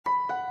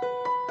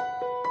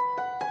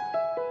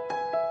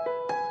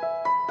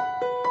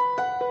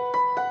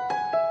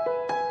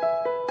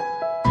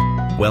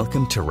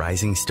Welcome to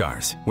Rising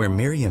Stars, where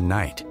Miriam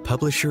Knight,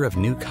 publisher of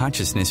New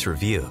Consciousness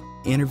Review,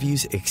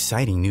 interviews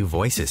exciting new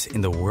voices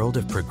in the world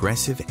of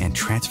progressive and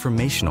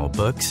transformational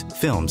books,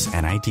 films,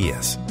 and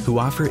ideas, who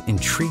offer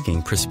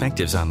intriguing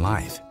perspectives on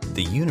life,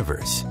 the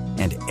universe,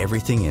 and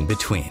everything in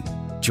between.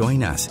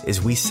 Join us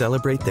as we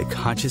celebrate the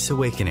conscious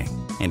awakening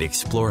and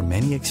explore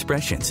many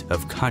expressions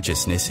of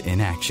consciousness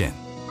in action.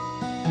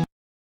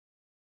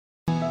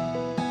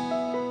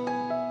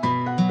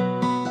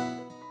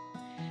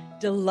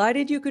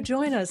 Delighted you could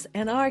join us.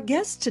 And our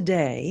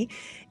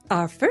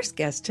first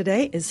guest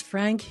today is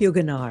Frank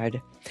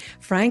Huguenard.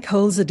 Frank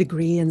holds a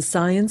degree in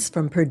science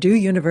from Purdue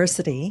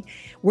University,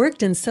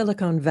 worked in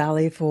Silicon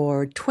Valley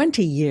for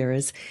 20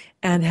 years,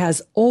 and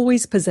has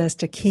always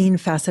possessed a keen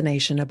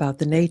fascination about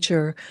the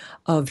nature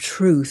of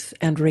truth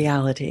and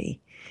reality.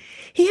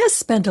 He has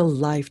spent a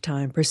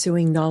lifetime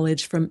pursuing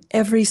knowledge from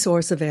every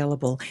source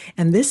available,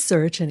 and this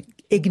search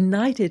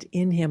ignited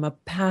in him a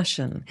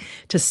passion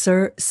to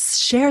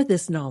share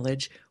this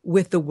knowledge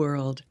with the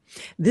world.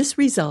 This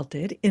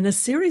resulted in a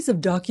series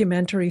of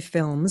documentary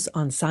films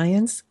on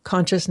science,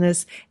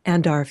 consciousness,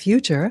 and our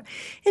future,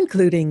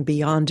 including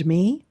Beyond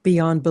Me,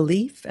 Beyond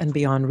Belief, and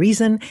Beyond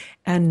Reason,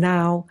 and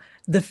now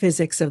The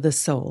Physics of the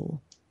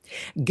Soul.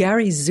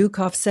 Gary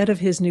Zukav said of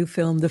his new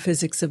film, The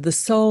Physics of the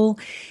Soul,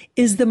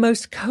 is the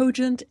most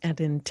cogent and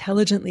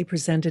intelligently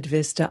presented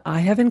vista I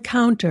have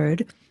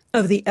encountered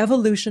of the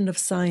evolution of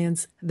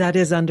science that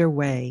is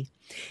underway.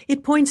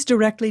 It points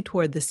directly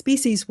toward the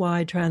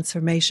species-wide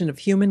transformation of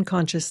human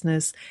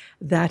consciousness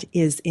that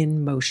is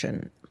in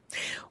motion.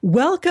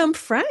 Welcome,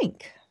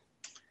 Frank.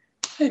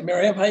 Hey,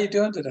 Miriam, how are you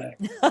doing today?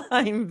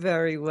 I'm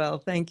very well.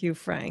 Thank you,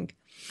 Frank.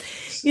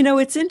 You know,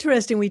 it's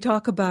interesting. We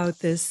talk about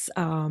this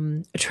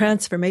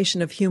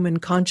transformation of human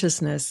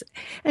consciousness,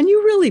 and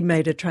you really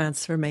made a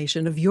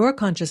transformation of your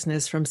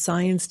consciousness from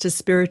science to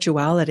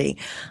spirituality.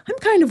 I'm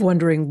kind of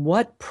wondering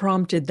what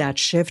prompted that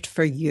shift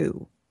for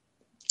you.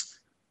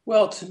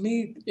 Well, to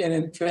me, and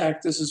in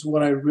fact, this is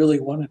what I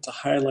really wanted to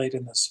highlight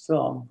in this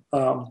film,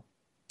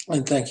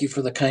 and thank you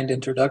for the kind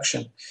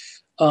introduction.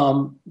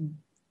 To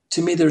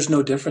me, there's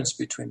no difference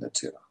between the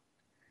two.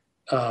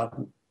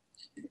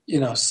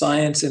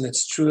 Science in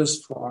its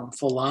truest form,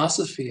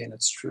 philosophy in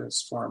its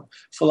truest form.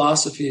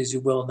 Philosophy, as you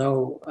well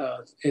know,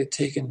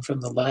 taken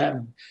from the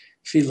Latin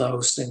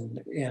philos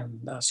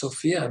and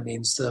Sophia,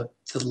 means the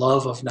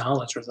love of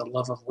knowledge or the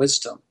love of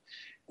wisdom.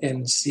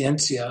 And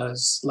scientia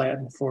is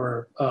Latin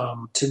for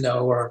to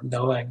know or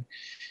knowing.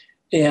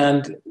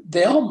 And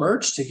they all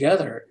merge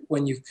together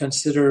when you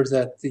consider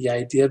that the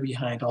idea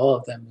behind all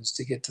of them is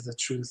to get to the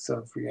truth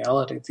of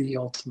reality, the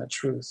ultimate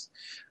truth.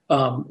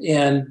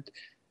 And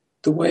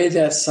the way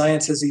that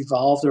science has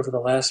evolved over the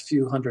last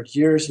few hundred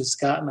years has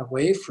gotten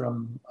away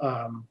from,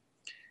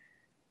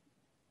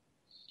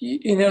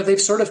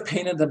 they've sort of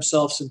painted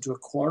themselves into a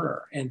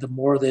corner. And the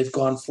more they've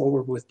gone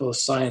forward with both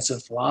science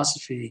and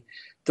philosophy,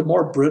 the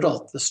more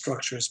brittle the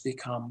structures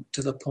become,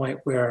 to the point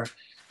where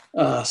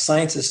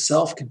science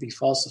itself can be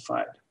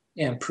falsified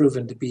and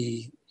proven to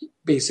be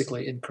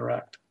basically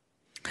incorrect.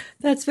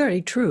 That's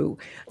very true.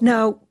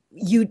 Now,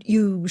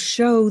 you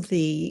show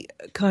the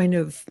kind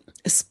of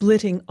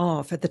splitting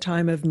off at the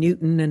time of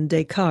Newton and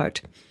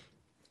Descartes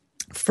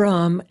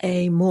from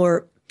a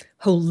more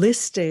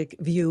holistic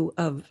view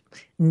of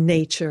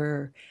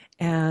nature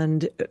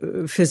and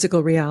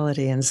physical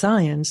reality and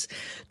science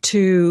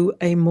to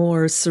a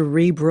more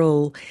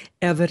cerebral,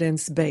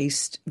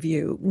 evidence-based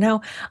view.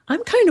 Now,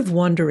 I'm kind of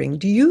wondering,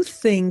 do you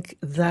think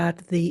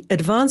that the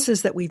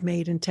advances that we've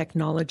made in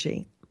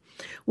technology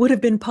would have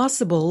been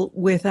possible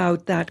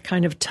without that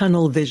kind of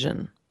tunnel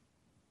vision?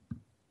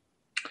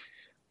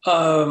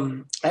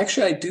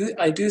 Actually,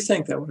 I do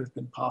think that would have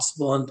been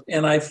possible.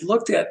 And I've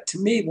looked at, to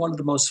me, one of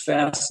the most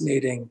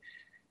fascinating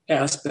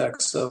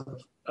aspects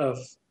of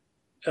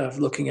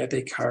looking at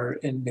Descartes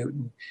and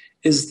Newton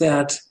is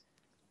that,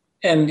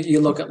 and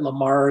you look at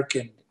Lamarck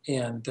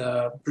and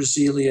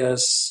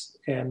Berzelius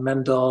and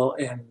Mendel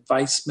and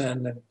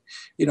Weizmann and,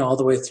 all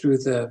the way through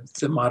the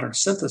modern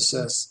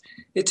synthesis,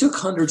 it took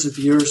hundreds of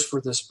years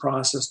for this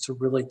process to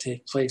really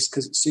take place.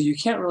 So you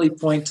can't really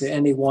point to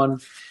any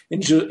one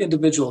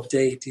individual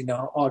date,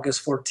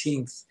 August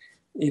 14th,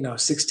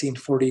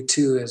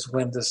 1642 is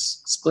when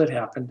this split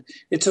happened.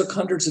 It took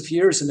hundreds of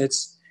years, and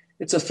it's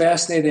a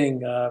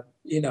fascinating,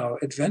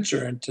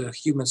 adventure into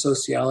human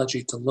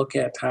sociology to look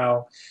at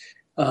how,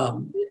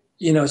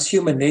 it's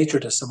human nature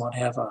to somewhat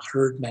have a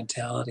herd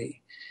mentality.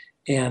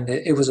 And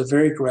it was a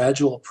very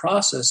gradual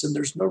process, and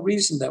there's no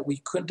reason that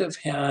we couldn't have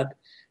had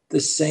the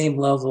same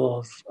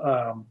level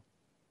of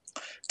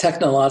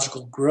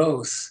technological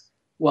growth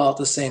while at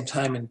the same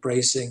time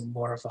embracing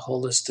more of a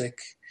holistic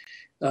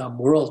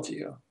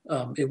worldview.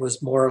 It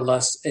was more or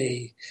less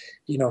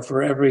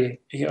for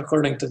every,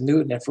 according to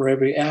Newton, for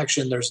every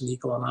action, there's an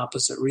equal and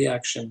opposite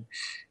reaction.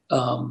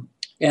 And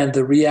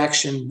the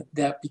reaction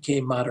that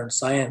became modern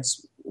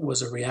science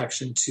was a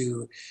reaction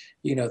to,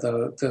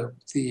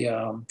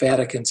 the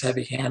Vatican's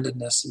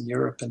heavy-handedness in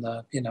Europe in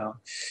the,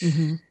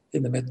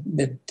 in the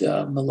mid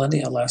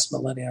millennia, last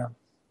millennia.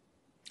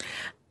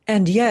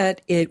 And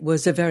yet it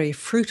was a very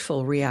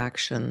fruitful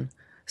reaction.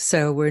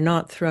 So we're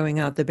not throwing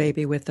out the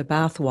baby with the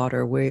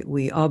bathwater.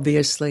 We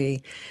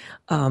obviously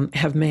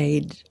have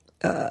made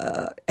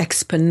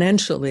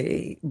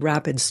exponentially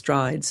rapid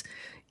strides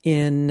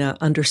in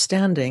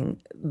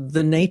understanding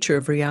the nature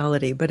of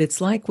reality. But it's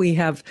like we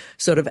have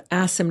sort of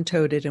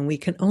asymptoted, and we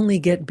can only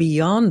get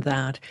beyond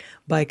that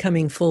by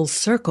coming full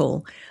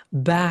circle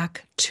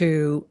back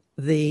to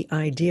the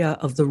idea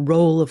of the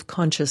role of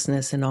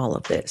consciousness in all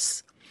of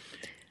this.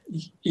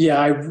 Yeah,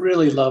 I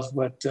really love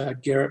what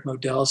Garrett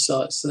Modell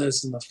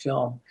says in the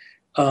film.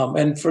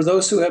 And for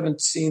those who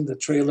haven't seen the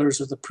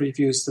trailers or the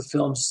previews, the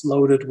film's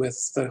loaded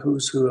with the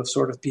who's who of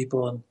sort of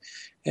people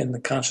in the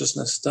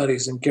consciousness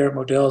studies. And Garrett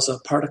Modell is a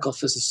particle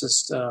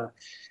physicist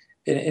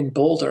in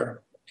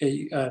Boulder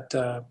at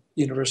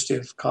University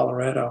of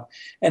Colorado.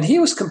 And he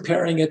was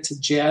comparing it to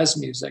jazz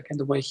music and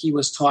the way he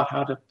was taught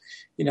how to,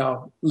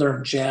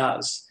 learn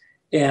jazz.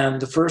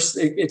 And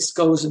it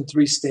goes in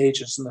three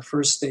stages. And the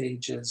first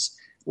stage is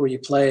where you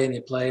play and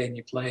you play and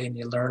you play and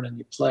you learn and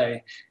you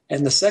play.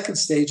 And the second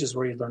stage is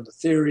where you learn the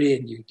theory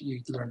and you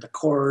learn the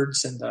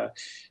chords and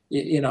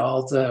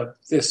all the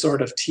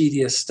sort of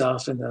tedious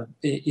stuff and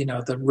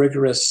the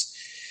rigorous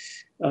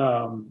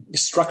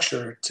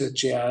structure to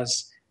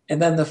jazz. And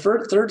then the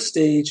third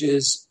stage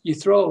is you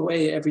throw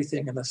away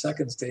everything in the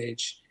second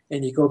stage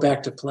and you go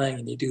back to playing,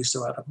 and you do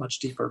so at a much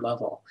deeper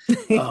level.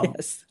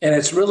 Yes. And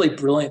it's really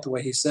brilliant the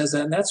way he says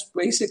that. And that's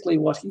basically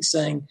what he's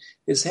saying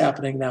is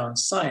happening now in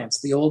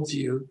science. The old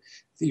view,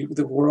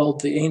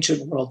 the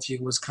ancient worldview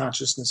was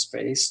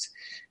consciousness-based.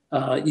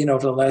 For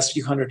the last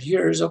few hundred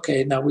years,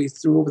 okay, now we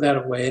threw that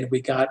away and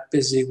we got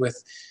busy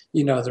with,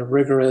 the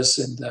rigorous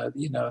and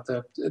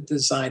the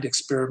designed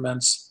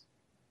experiments.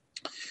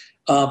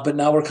 But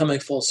now we're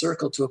coming full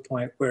circle to a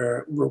point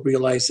where we're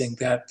realizing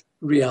that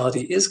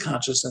reality is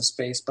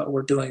consciousness-based, but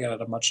we're doing it at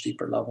a much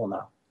deeper level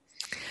now.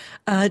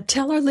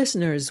 Tell our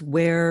listeners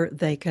where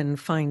they can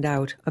find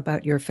out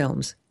about your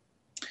films.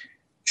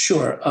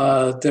 Sure.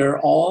 They're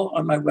all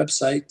on my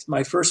website.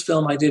 My first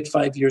film I did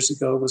 5 years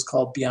ago was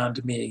called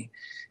Beyond Me,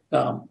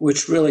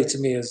 which really to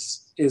me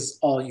is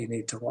all you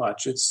need to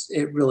watch.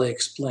 It really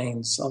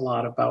explains a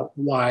lot about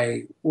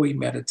why we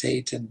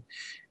meditate and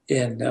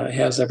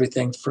has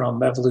everything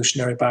from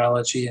evolutionary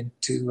biology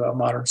into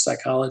modern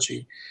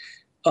psychology.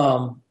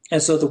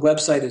 And so the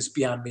website is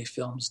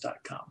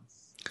beyondmefilms.com.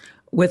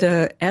 With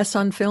a S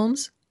on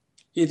films?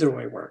 Either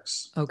way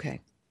works. Okay,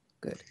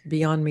 good.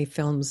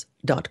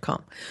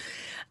 Beyondmefilms.com.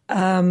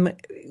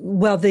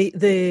 Well,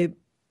 the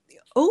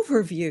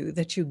overview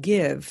that you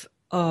give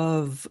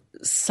of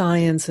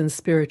science and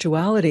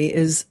spirituality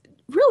is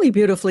really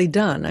beautifully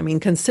done. I mean,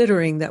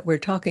 considering that we're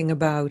talking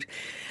about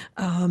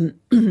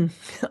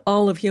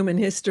all of human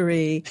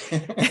history,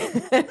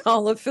 and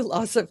all of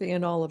philosophy,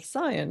 and all of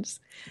science.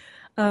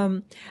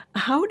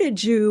 How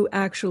did you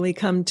actually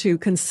come to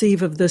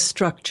conceive of this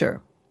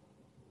structure?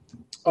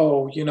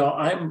 Oh,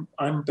 I'm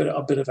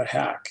a bit of a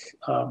hack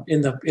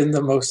in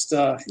the most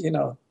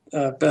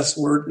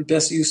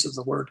best use of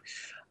the word.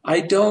 I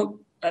don't.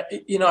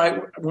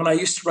 When I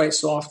used to write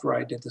software,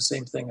 I did the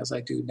same thing as I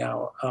do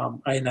now.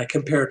 I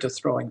compare it to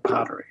throwing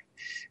pottery,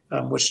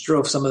 which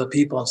drove some of the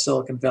people in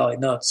Silicon Valley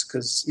nuts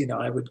because,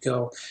 I would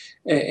go.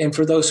 And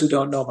for those who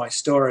don't know my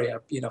story,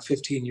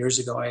 15 years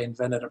ago, I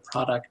invented a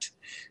product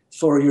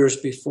 4 years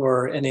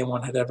before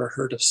anyone had ever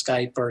heard of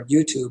Skype or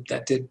YouTube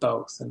that did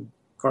both. And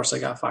of course, I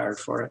got fired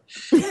for it.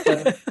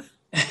 But,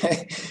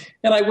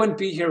 and I wouldn't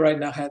be here right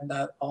now had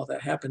not all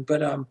that happened.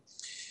 But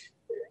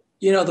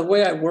the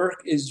way I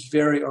work is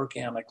very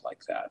organic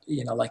like that,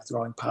 like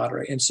throwing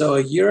pottery. And so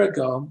a year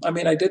ago,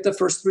 I did the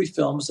first 3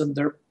 films and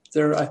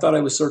I thought I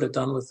was sort of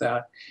done with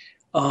that.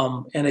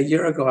 And a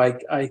year ago,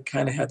 I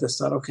kind of had this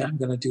thought, okay, I'm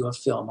going to do a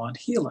film on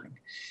healing.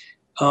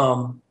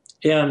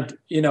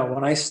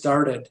 When I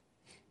started,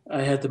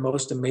 I had the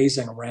most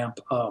amazing ramp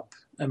up.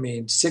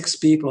 6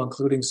 people,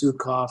 including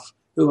Zukov,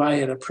 who I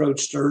had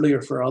approached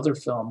earlier for other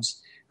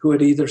films, who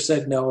had either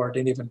said no or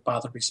didn't even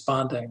bother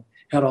responding,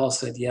 had all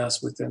said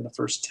yes within the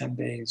first 10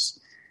 days.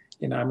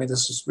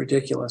 This was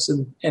ridiculous.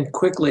 And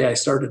quickly I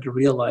started to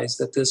realize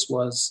that this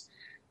was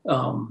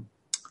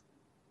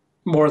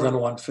more than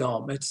one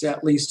film. It's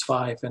at least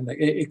 5, and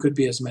it could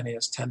be as many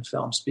as 10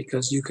 films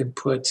because you can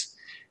put,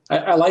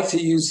 I like to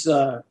use,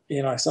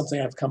 something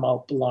I've come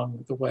up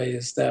along the way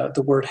is that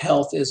the word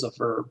health is a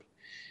verb.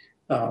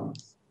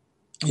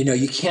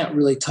 You can't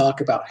really talk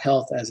about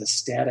health as a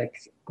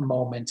static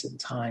moment in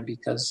time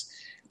because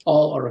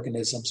all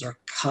organisms are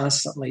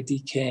constantly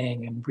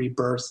decaying and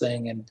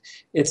rebirthing, and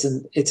it's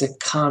a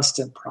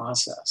constant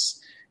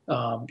process.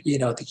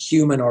 The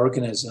human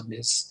organism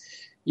is,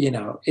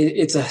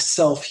 it's a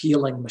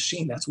self-healing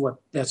machine. That's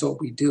what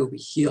we do. We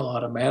heal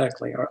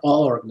automatically.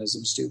 All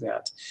organisms do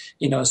that.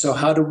 So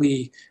how do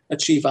we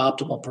achieve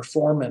optimal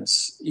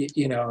performance,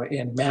 in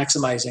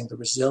maximizing the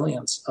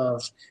resilience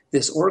of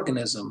this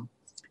organism?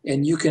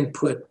 And you can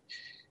put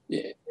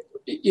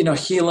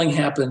healing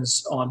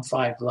happens on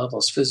 5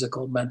 levels: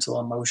 physical, mental,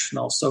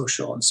 emotional,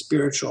 social, and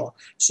spiritual.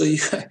 So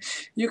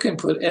you can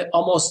put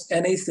almost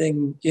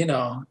anything,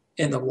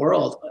 in the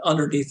world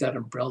underneath that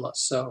umbrella.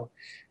 So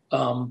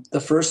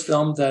the first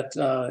film that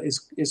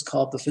is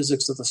called The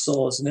Physics of the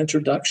Soul is an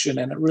introduction,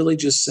 and it really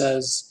just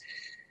says,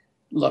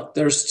 look,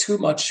 there's too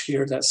much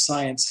here that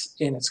science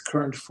in its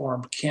current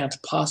form can't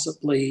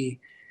possibly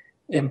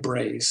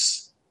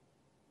embrace.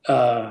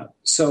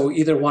 So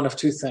either one of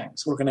two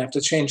things: we're going to have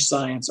to change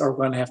science, or we're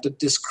going to have to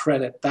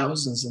discredit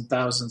thousands and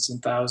thousands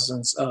and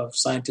thousands of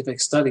scientific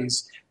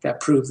studies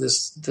that prove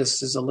this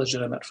is a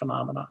legitimate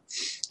phenomena.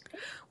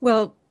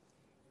 Well,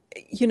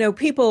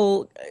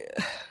 people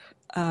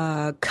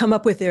come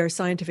up with their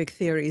scientific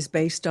theories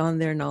based on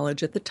their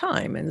knowledge at the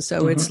time. And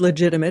so it's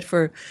legitimate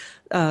for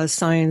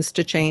science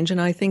to change.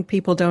 And I think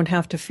people don't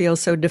have to feel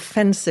so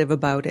defensive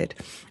about it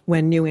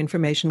when new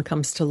information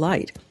comes to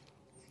light.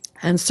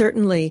 And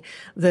certainly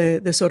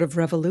the sort of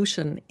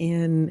revolution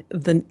in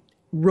the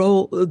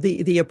role,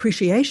 the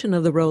appreciation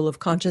of the role of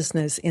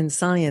consciousness in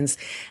science,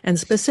 and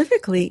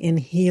specifically in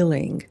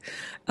healing,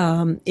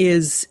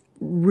 is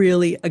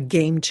really a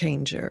game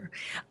changer.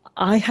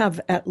 I have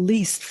at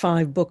least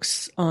 5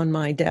 books on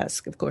my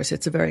desk. Of course,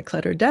 it's a very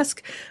cluttered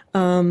desk,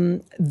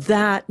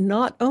 that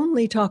not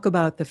only talk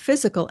about the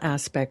physical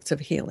aspects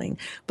of healing,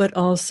 but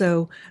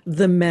also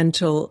the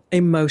mental,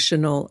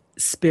 emotional,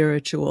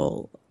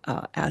 spiritual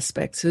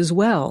aspects as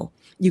well.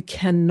 You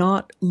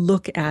cannot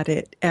look at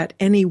it at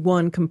any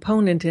one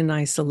component in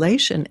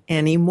isolation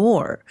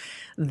anymore.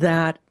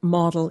 That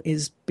model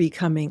is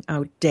becoming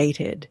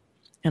outdated.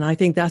 And I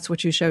think that's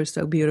what you show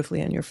so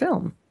beautifully in your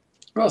film.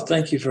 Well,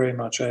 thank you very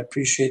much. I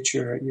appreciate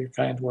your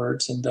kind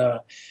words. And,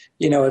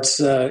 it's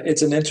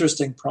an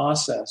interesting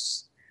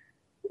process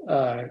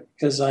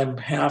because I'm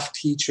half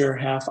teacher,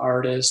 half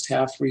artist,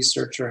 half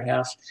researcher,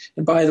 and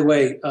by the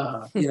way,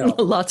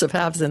 lots of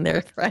halves in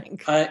there,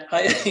 Frank. I'm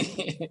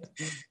a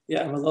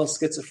little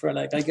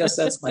schizophrenic. I guess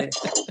that's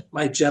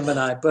my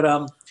Gemini. But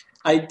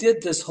I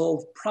did this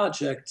whole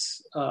project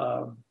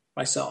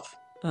myself.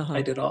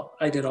 I did all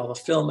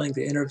the filming,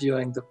 the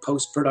interviewing, the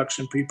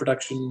post-production,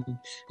 pre-production,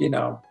 And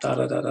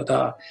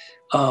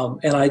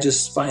I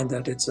just find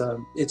that it's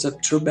a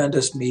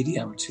tremendous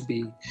medium to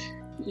be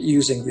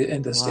using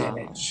in this day and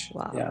age.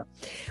 Wow. Yeah.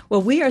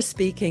 Well, we are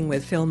speaking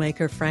with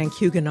filmmaker Frank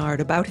Huguenard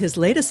about his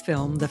latest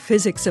film, The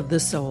Physics of the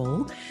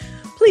Soul.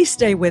 Please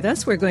stay with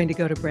us. We're going to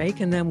go to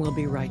break, and then we'll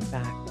be right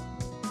back.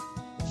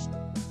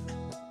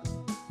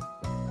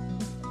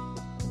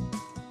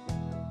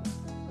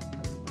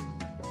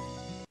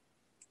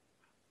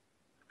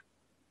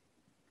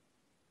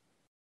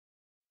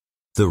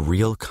 The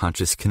Real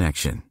Conscious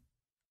Connection.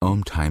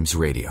 Om Times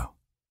Radio.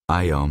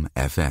 IOM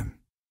FM.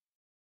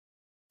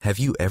 Have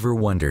you ever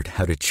wondered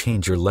how to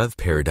change your love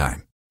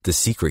paradigm? The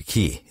secret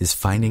key is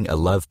finding a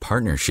love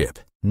partnership,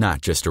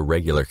 not just a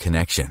regular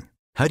connection.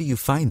 How do you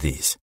find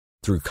these?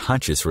 Through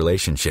conscious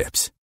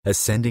relationships.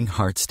 Ascending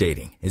Hearts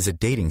Dating is a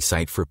dating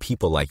site for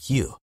people like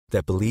you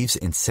that believes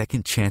in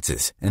second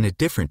chances and a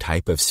different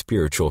type of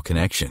spiritual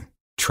connection.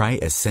 Try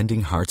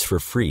Ascending Hearts for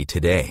free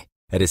today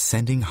at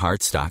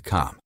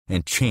ascendinghearts.com.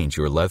 and change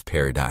your love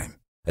paradigm.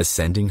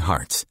 Ascending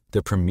Hearts,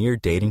 the premier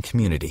dating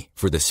community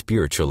for the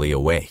spiritually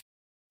awake.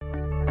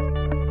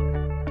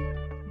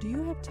 Do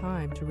you have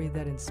time to read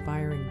that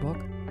inspiring book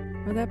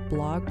or that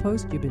blog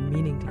post you've been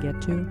meaning to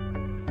get to?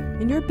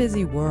 In your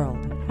busy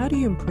world, how do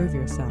you improve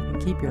yourself and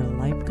keep your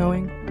life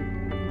going?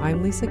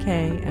 I'm Lisa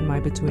Kay, and my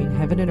Between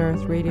Heaven and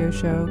Earth radio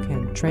show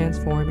can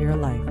transform your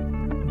life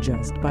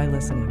just by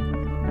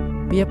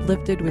listening. Be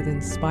uplifted with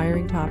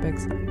inspiring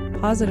topics,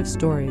 positive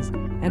stories,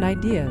 and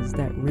ideas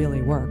that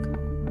really work.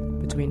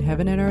 Between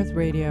Heaven and Earth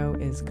Radio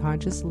is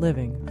conscious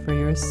living for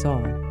your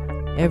soul,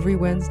 every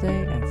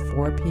Wednesday at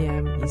 4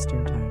 p.m.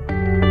 Eastern Time.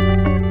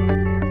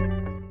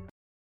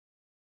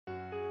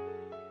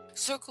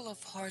 Circle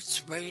of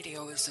Hearts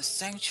Radio is a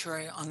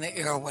sanctuary on the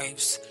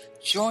airwaves.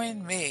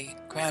 Join me,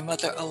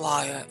 Grandmother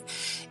Elia,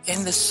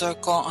 in the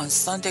circle on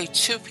Sunday,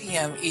 2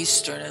 p.m.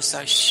 Eastern as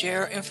I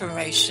share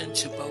information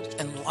to both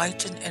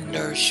enlighten and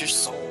nourish your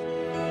soul.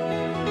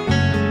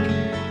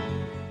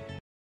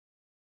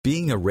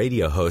 Being a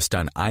radio host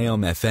on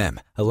IOM FM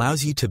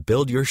allows you to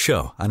build your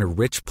show on a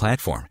rich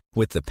platform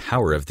with the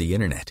power of the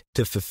internet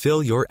to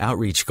fulfill your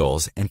outreach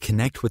goals and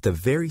connect with a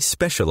very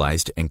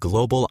specialized and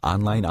global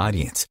online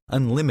audience,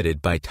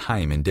 unlimited by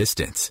time and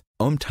distance.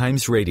 Om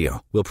Times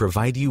Radio will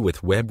provide you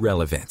with web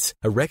relevance,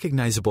 a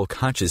recognizable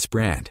conscious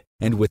brand,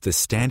 and with the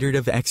standard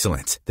of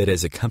excellence that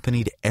has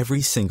accompanied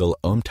every single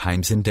Om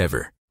Times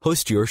endeavor.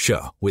 Host your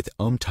show with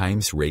Om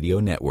Times Radio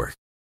Network.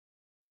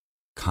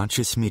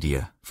 Conscious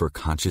media for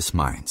conscious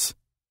minds.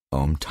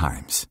 Om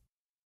Times.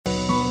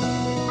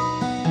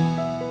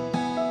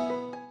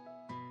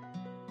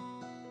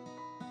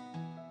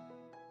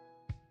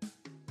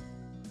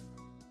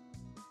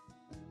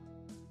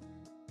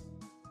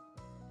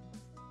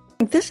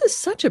 This is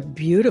such a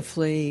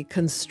beautifully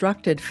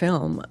constructed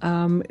film.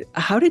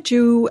 How did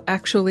you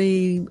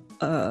actually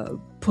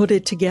put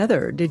it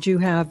together? Did you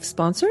have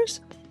sponsors?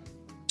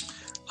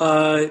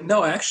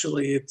 No,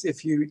 actually,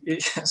 if you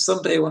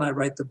someday when I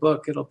write the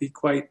book, it'll be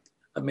quite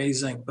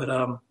amazing. But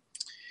other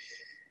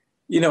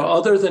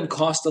than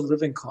cost of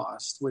living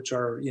costs, which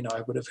are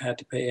I would have had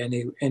to pay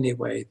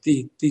anyway,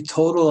 the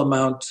total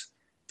amount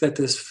that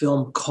this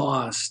film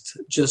cost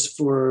just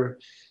for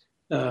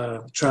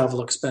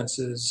travel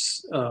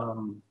expenses,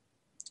 the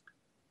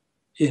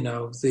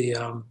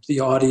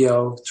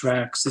audio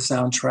tracks, the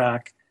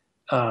soundtrack,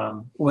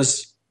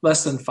 was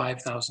less than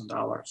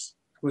 $5,000,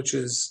 which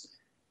is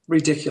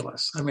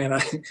ridiculous. I mean,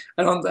 I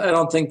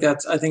don't think I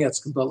think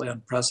that's completely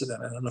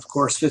unprecedented. And of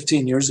course,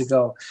 15 years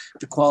ago,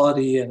 the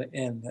quality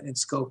and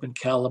scope and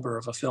caliber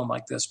of a film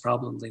like this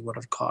probably would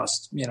have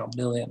cost,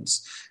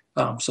 millions.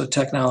 So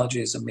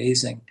technology is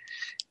amazing.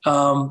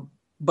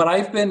 But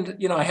I've been,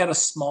 I had a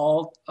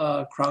small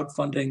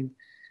crowdfunding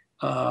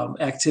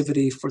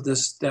activity for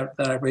this that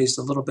I raised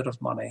a little bit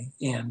of money.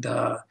 And,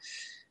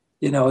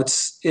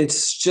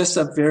 it's just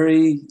a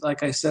very,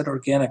 like I said,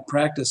 organic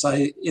practice.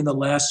 In the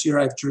last year,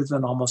 I've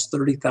driven almost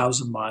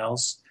 30,000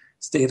 miles,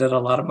 stayed at a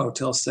lot of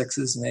Motel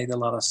 6s and ate a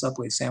lot of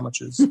Subway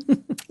sandwiches.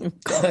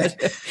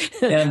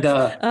 And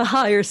a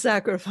higher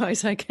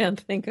sacrifice I can't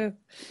think of.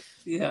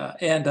 Yeah.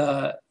 And,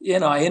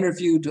 I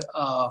interviewed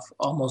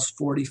almost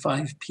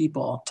 45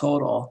 people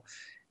total.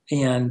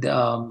 And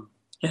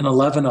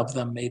 11 of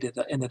them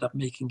ended up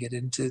making it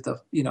into the,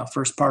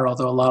 first part,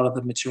 although a lot of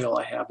the material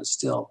I have is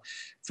still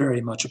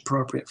very much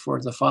appropriate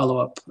for the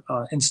follow-up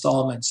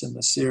installments in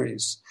the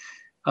series.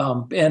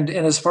 And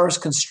as far as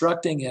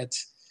constructing it,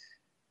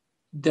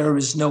 there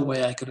is no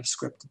way I could have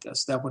scripted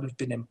this. That would have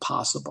been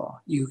impossible.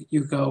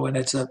 You go and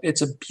it's a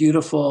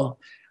beautiful,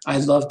 I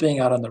love being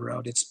out on the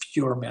road. It's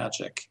pure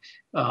magic.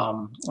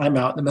 I'm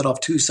out in the middle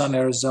of Tucson,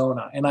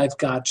 Arizona, and I've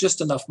got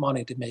just enough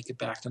money to make it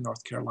back to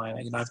North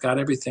Carolina. I've got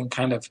everything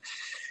kind of,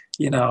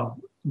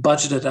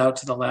 budgeted out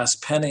to the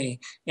last penny,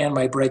 and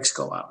my brakes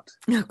go out.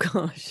 Oh,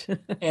 gosh.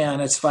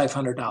 And it's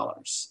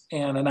 $500.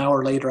 And an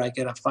hour later, I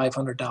get a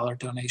 $500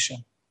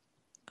 donation.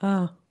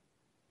 Oh,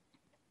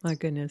 my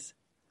goodness.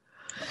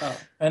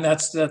 And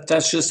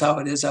that's just how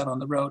it is out on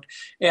the road.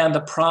 And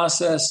the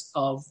process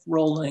of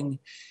rolling,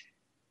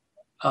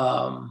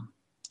 I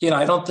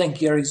don't think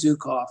Gary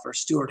Zukav or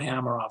Stuart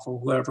Hameroff or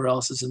whoever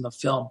else is in the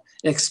film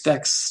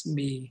expects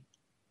me,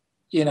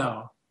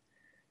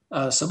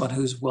 someone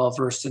who's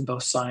well-versed in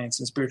both science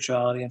and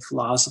spirituality and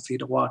philosophy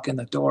to walk in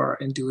the door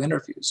and do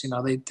interviews.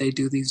 They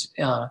do these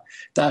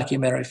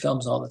documentary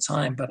films all the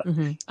time, but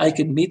I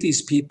can meet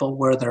these people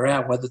where they're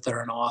at, whether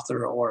they're an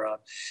author or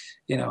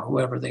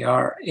whoever they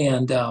are.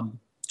 And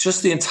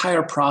just the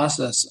entire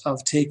process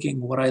of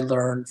taking what I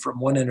learned from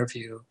one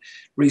interview,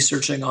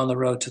 researching on the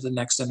road to the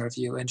next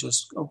interview, and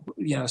just,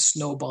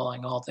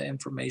 snowballing all the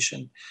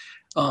information.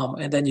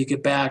 And then you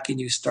get back and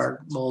you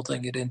start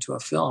molding it into a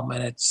film.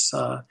 And it's,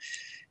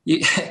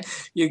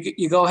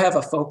 you go have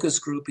a focus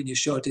group and you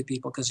show it to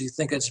people because you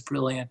think it's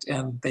brilliant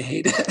and they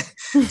hate it.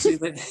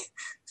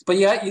 But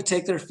yeah, you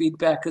take their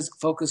feedback because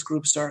focus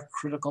groups are a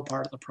critical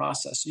part of the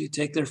process. So you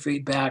take their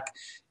feedback,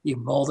 you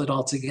mold it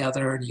all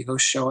together, and you go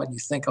show it, and you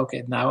think,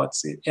 okay, now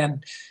it's it.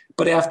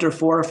 But after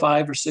 4 or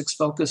 5 or 6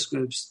 focus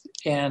groups,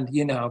 and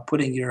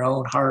putting your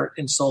own heart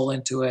and soul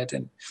into it,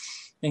 and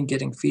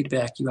getting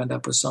feedback, you end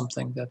up with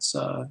something that's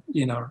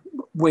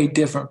way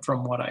different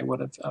from what I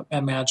would have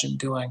imagined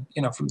doing,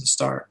 from the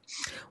start.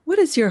 What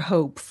is your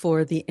hope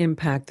for the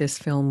impact this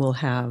film will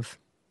have?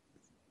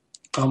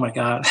 Oh my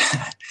God.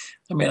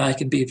 I mean, I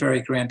can be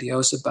very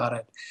grandiose about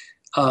it.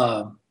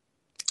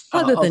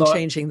 Other than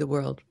changing the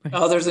world. Right?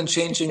 Other than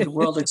changing the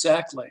world,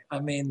 exactly. I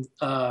mean,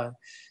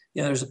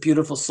 there's a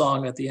beautiful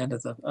song at the end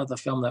of the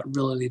film that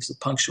really leaves a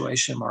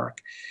punctuation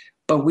mark.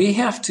 But we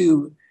have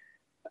to,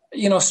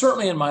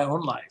 certainly in my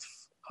own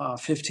life,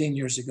 15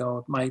 years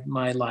ago,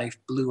 my life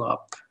blew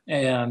up.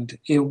 And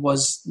it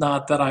was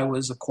not that I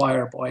was a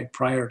choir boy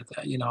prior to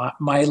that.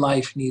 My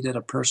life needed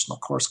a personal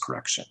course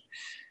correction.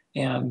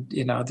 And,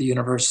 the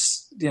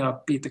universe,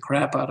 beat the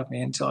crap out of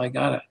me until I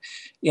got it.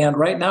 And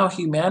right now,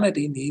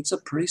 humanity needs a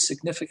pretty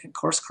significant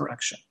course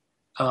correction.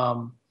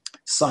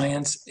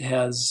 Science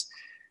has,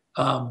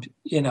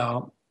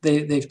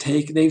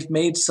 they've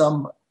made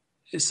some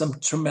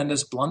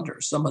tremendous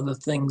blunders. Some of the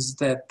things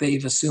that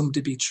they've assumed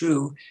to be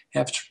true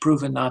have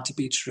proven not to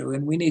be true.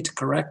 And we need to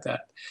correct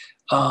that.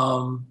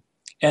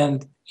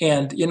 And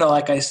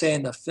like I say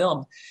in the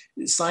film,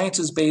 science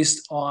is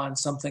based on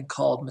something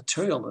called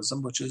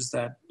materialism, which is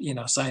that,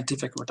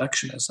 scientific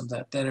reductionism,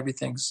 that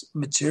everything's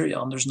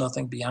material and there's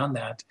nothing beyond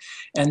that.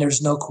 And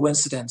there's no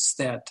coincidence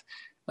that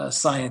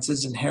science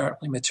is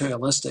inherently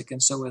materialistic,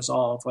 and so is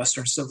all of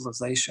Western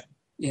civilization,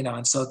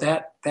 and so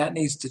that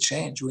needs to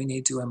change. We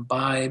need to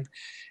imbibe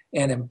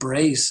and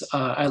embrace.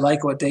 I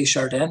like what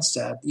Desjardins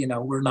said,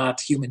 we're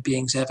not human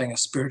beings having a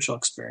spiritual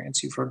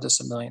experience. You've heard this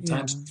a million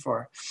times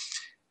before.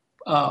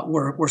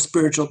 We're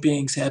spiritual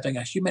beings having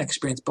a human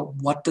experience, but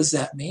what does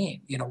that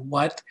mean?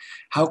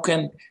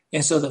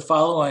 And so the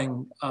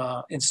following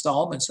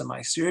installments in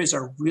my series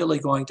are really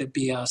going to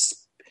be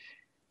us,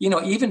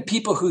 even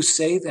people who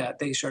say that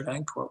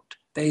Desjardins quote,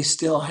 they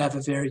still have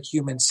a very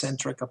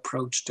human-centric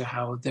approach to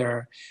how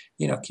they're,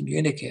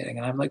 communicating.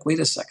 And I'm like, wait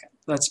a second,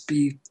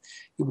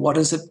 what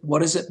does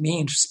it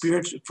mean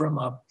spirit from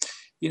a,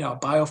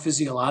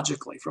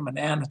 biophysiologically, from an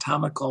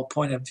anatomical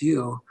point of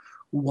view?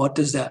 What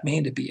does that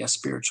mean to be a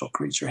spiritual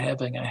creature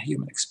having a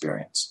human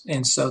experience?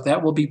 And so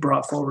that will be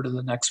brought forward in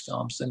the next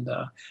films. And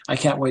I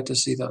can't wait to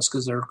see those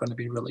because they're going to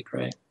be really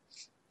great.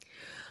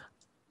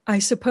 I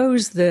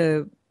suppose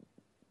the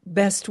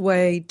best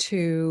way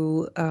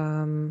to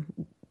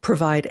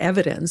provide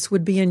evidence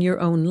would be in your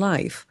own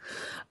life.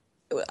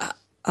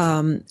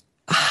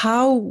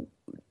 How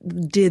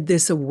did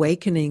this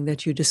awakening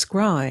that you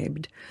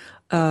described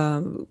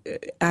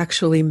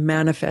actually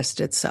manifest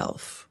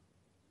itself?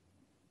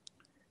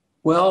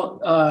 Well,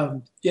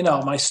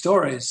 my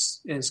story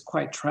is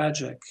quite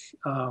tragic.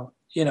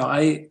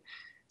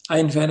 I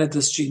invented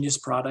this genius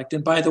product.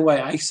 And by the way,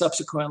 I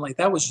subsequently,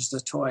 that was just a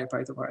toy,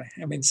 by the way.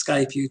 I mean,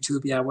 Skype,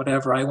 YouTube, yeah,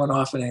 whatever. I went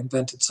off and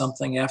invented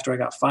something after I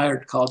got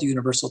fired called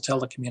Universal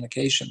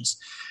Telecommunications,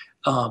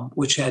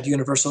 which had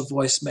universal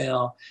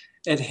voicemail.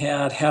 It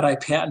had I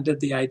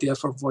patented the idea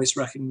for voice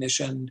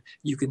recognition,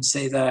 you can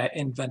say that I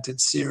invented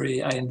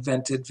Siri, I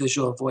invented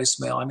visual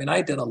voicemail. I mean,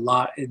 I did a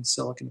lot in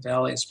Silicon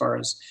Valley as far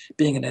as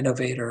being an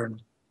innovator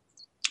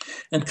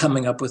and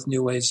coming up with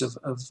new ways of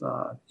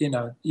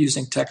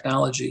using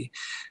technology.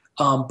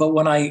 But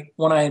when I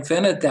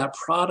invented that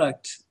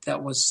product,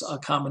 that was a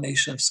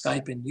combination of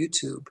Skype and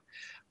YouTube,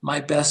 my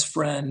best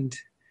friend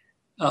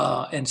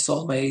and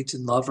soulmate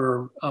and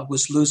lover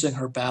was losing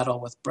her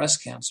battle with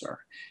breast cancer.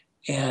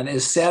 And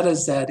as sad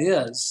as that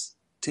is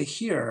to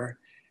hear,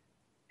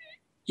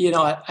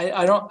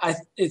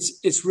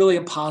 it's really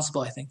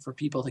impossible, I think, for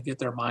people to get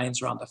their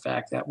minds around the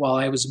fact that while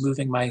I was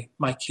moving my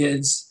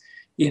kids,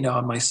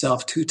 and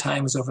myself 2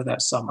 times over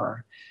that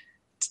summer,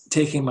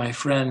 taking my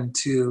friend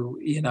to,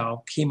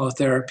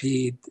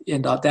 chemotherapy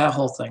and that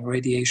whole thing,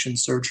 radiation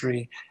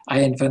surgery,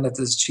 I invented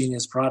this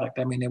genius product.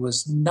 I mean, it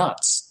was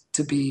nuts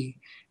to be,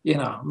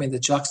 the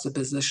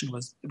juxtaposition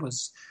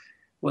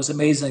was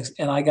amazing.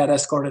 And I got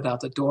escorted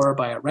out the door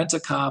by a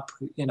rent-a-cop,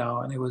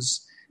 and it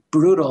was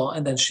brutal.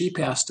 And then she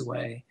passed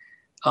away.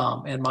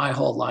 And my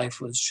whole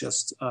life was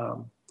just,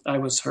 I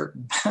was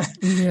hurting.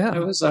 Yeah.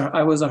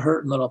 I was a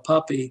hurting little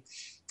puppy.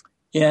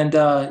 And,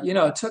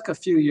 it took a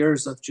few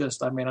years of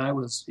just, I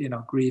was,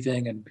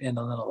 grieving and in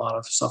a lot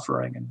of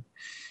suffering.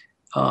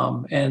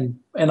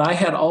 And I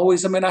had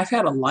always, I've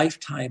had a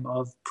lifetime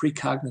of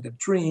precognitive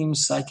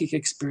dreams, psychic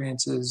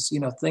experiences,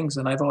 things,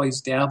 and I've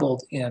always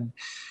dabbled in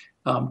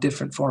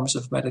different forms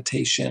of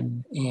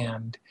meditation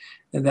and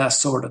that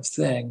sort of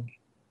thing.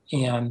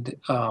 And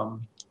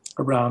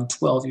around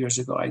 12 years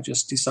ago, I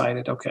just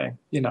decided, okay,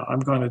 I'm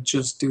going to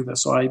just do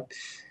this. So I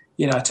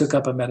took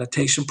up a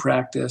meditation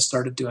practice,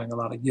 started doing a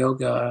lot of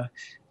yoga,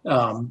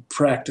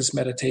 practiced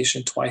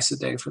meditation twice a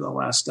day for the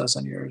last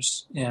dozen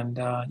years. And,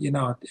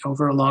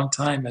 over a long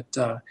time, it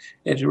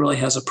really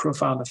has a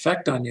profound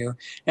effect on you.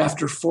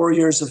 After 4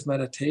 years of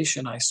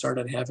meditation, I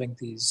started having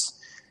these,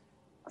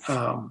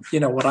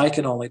 what I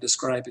can only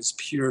describe as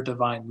pure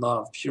divine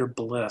love, pure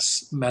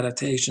bliss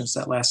meditations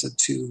that lasted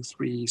 2,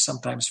 3,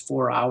 sometimes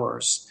 4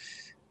 hours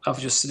of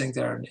just sitting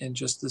there in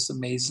just this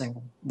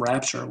amazing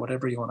rapture,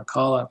 whatever you want to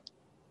call it.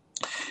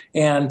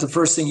 And the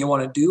first thing you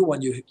want to do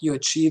when you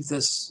achieve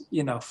this,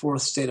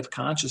 fourth state of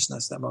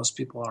consciousness that most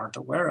people aren't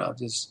aware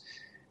of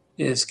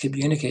is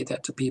communicate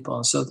that to people.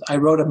 And so I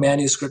wrote a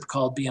manuscript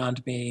called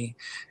Beyond Me.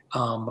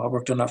 I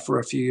worked on it for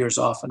a few years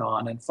off and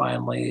on. And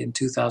finally, in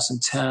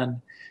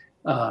 2010,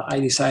 I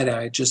decided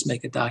I'd just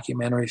make a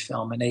documentary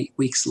film. And 8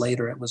 weeks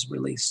later, it was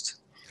released.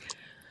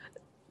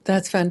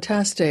 That's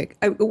fantastic.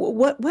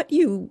 What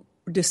you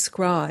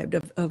described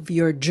of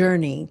your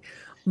journey,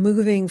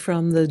 moving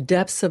from the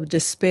depths of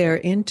despair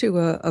into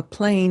a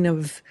plane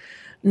of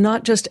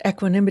not just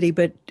equanimity,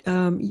 but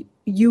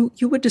you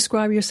would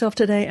describe yourself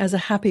today as a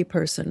happy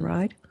person,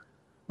 right?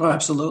 Oh,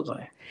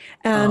 absolutely.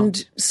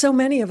 And so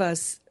many of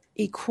us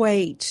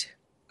equate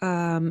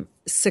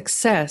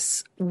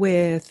success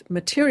with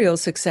material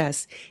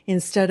success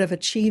instead of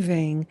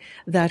achieving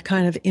that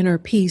kind of inner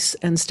peace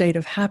and state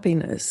of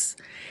happiness.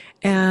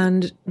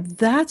 And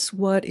that's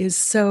what is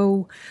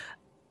so,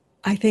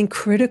 I think,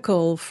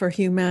 critical for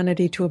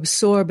humanity to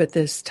absorb at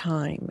this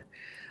time.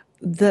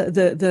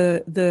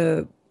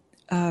 The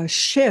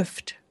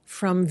shift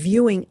from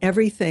viewing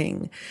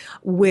everything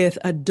with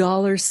a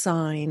dollar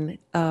sign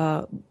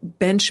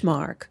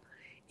benchmark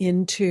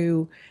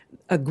into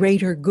a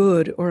greater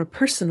good or a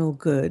personal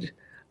good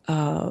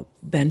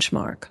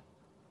benchmark.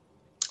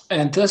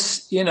 And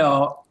this,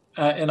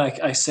 and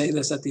I say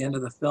this at the end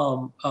of the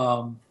film,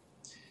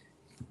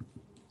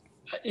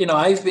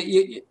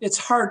 it's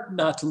hard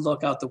not to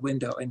look out the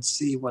window and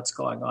see what's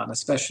going on,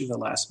 especially the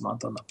last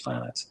month on the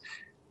planet.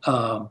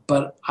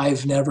 But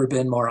I've never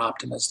been more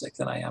optimistic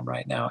than I am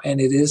right now.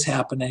 And it is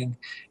happening.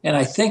 And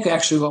I think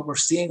actually what we're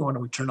seeing when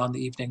we turn on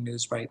the evening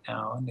news right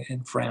now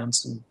in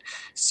France and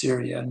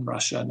Syria and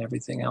Russia and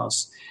everything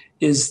else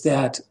is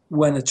that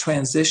when a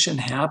transition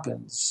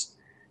happens,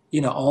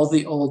 all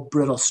the old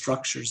brittle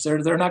structures.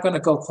 They're not going to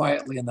go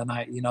quietly in the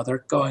night.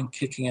 They're going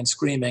kicking and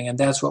screaming, and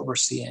that's what we're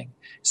seeing.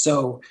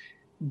 So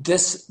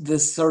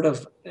this sort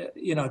of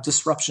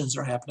disruptions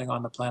are happening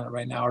on the planet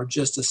right now are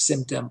just a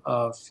symptom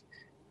of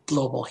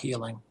global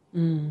healing.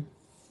 Mm.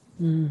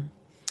 Mm.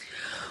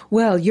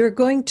 Well, you're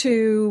going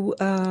to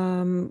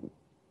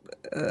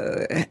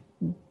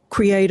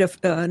create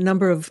a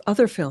number of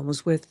other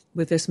films with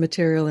this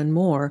material and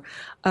more.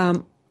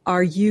 Do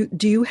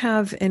you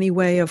have any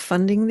way of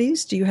funding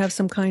these? Do you have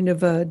some kind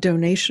of a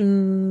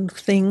donation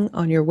thing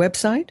on your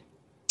website?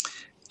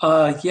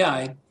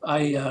 Yeah,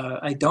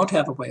 I don't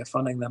have a way of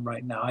funding them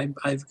right now.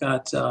 I've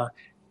got,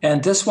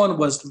 and this one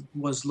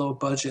was low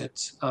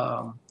budget,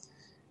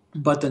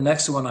 but the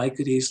next one I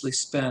could easily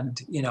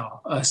spend,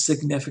 a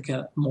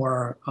significant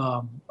more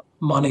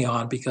money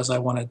on, because I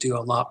want to do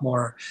a lot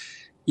more.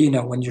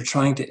 When you're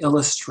trying to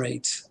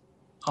illustrate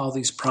all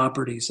these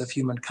properties of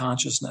human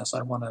consciousness,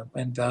 I want to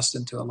invest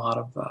into a lot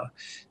of,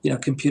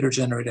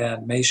 computer-generated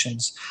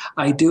animations.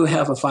 I do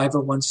have a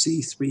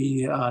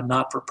 501c3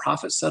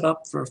 not-for-profit set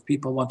up for if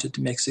people wanted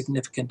to make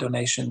significant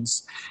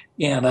donations,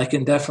 and I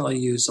can definitely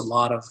use a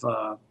lot of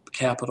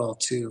capital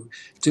to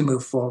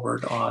move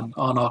forward on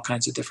all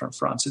kinds of different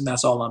fronts, and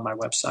that's all on my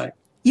website.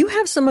 You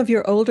have some of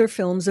your older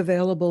films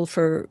available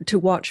to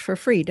watch for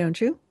free,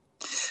 don't you?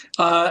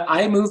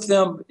 I moved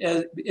them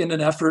in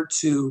an effort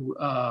to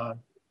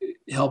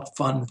help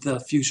fund the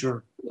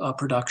future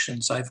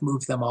productions. I've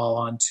moved them all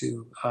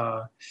onto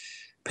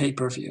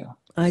pay-per-view.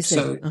 I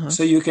see.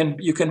 So you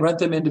can rent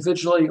them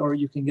individually, or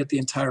you can get the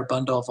entire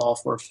bundle of all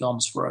 4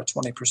 films for a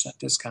 20%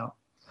 discount.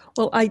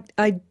 Well,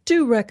 I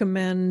do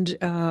recommend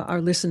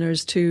our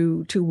listeners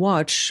to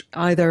watch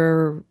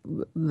either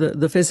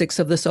the Physics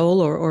of the Soul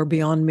or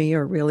Beyond Me,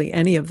 or really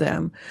any of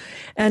them,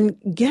 and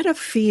get a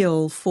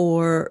feel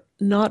for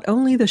not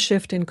only the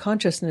shift in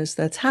consciousness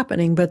that's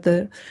happening, but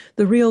the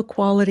real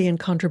quality and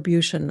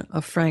contribution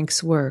of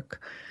Frank's work.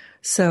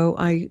 So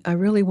I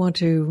really want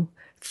to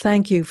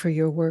thank you for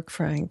your work,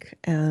 Frank,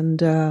 and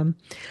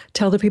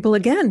tell the people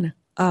again,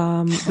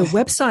 the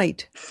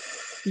website,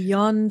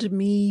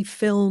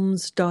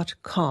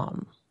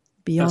 beyondmefilms.com,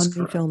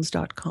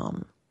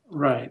 beyondmefilms.com.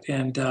 Right.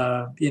 And,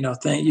 thank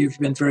you. You've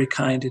been very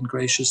kind and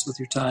gracious with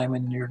your time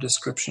and your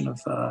description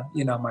of,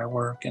 my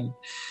work. And,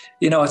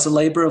 it's a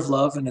labor of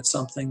love, and it's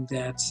something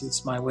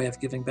it's my way of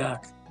giving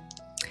back.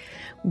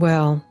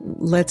 Well,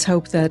 let's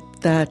hope that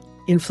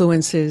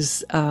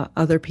influences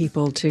other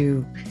people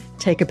to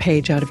take a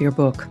page out of your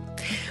book.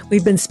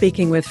 We've been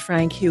speaking with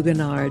Frank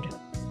Huguenard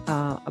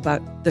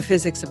about the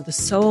Physics of the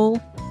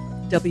Soul,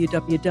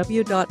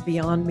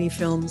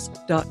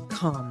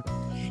 www.beyondmefilms.com.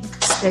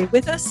 Stay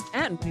with us,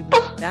 and we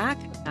will be back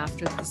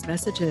after these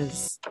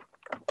messages.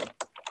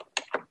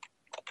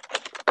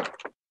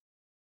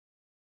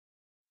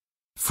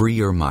 Free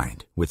your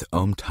mind with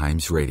Om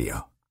Times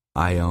Radio,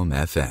 IOM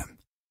FM.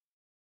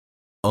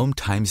 Om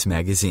Times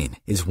Magazine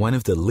is one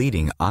of the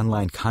leading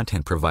online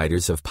content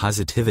providers of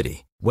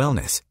positivity,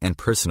 wellness, and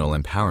personal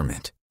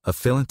empowerment. A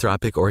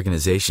philanthropic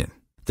organization,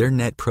 their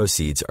net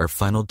proceeds are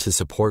funneled to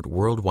support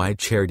worldwide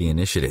charity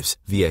initiatives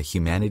via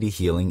Humanity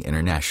Healing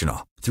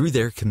International. Through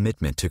their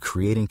commitment to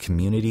creating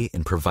community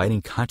and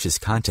providing conscious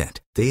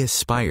content, they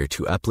aspire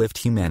to uplift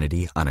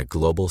humanity on a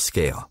global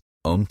scale.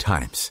 Om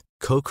Times,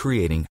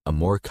 co-creating a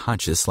more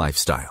conscious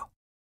lifestyle.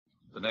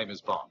 The name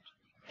is Bond.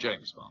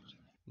 James Bond.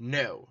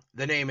 No,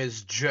 the name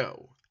is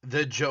Joe.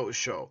 The Joe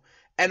Show.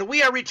 And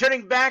we are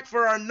returning back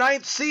for our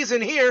 9th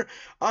season here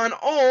on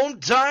Om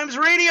Times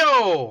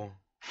Radio.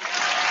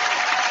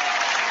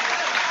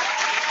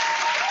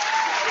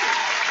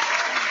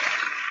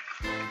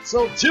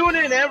 So tune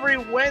in every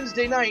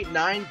Wednesday night,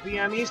 9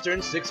 p.m.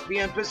 Eastern, 6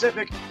 p.m.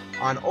 Pacific,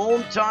 on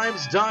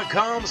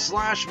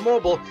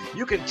omtimes.com/mobile.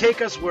 You can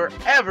take us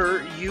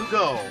wherever you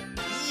go.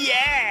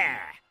 Yeah!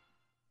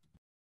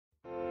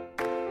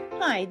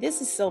 Hi, this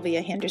is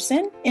Sylvia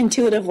Henderson,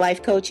 intuitive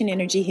life coach and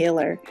energy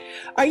healer.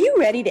 Are you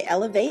ready to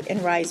elevate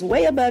and rise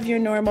way above your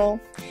normal?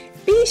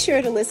 Be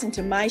sure to listen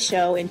to my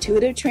show,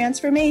 Intuitive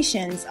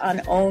Transformations,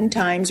 on Om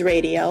Times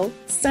Radio,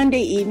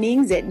 Sunday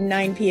evenings at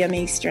 9 p.m.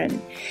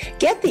 Eastern.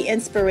 Get the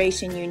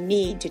inspiration you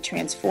need to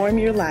transform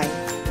your life.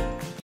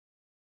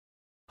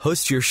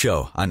 Host your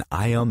show on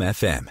IOM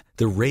FM,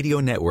 the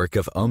radio network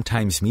of Om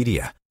Times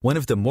Media, one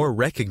of the more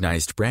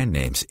recognized brand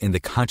names in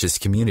the conscious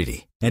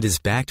community, and is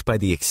backed by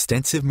the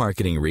extensive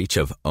marketing reach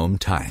of Om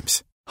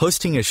Times.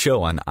 Hosting a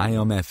show on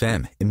IOM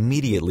FM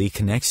immediately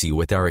connects you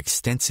with our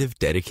extensive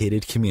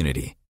dedicated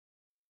community.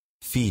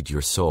 Feed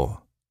your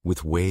soul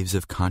with waves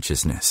of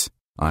consciousness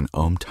on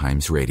Om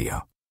Times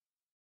Radio.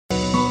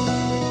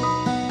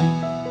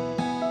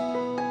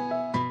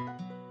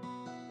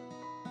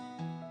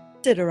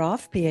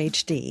 Sideroff,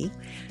 PhD.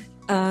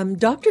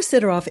 Dr.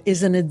 Sideroff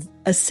is an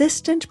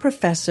assistant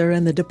professor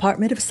in the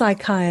Department of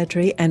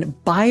Psychiatry and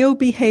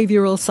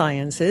Biobehavioral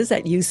Sciences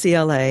at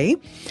UCLA,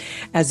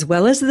 as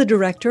well as the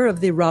director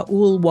of the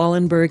Raoul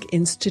Wallenberg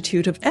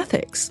Institute of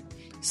Ethics.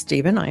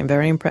 Stephen, I am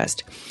very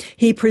impressed.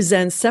 He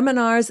presents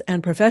seminars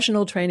and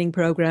professional training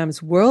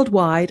programs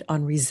worldwide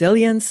on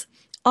resilience,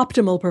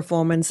 optimal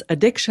performance,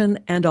 addiction,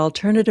 and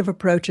alternative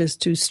approaches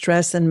to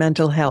stress and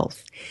mental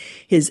health.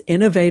 His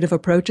innovative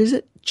approaches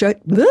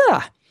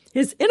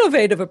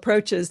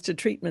to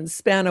treatment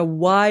span a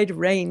wide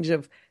range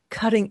of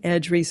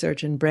cutting-edge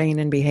research in brain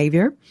and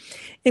behavior,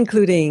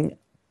 including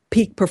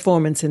peak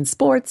performance in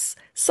sports,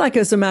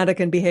 psychosomatic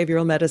and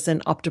behavioral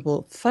medicine,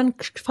 optimal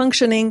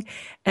functioning,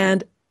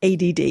 and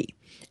ADD,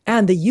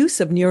 and the use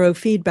of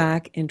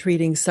neurofeedback in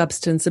treating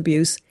substance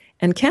abuse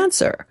and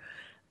cancer.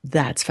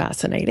 That's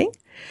fascinating.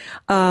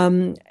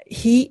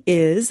 He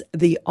is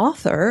the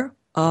author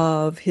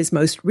of his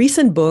most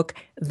recent book,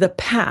 The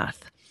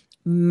Path,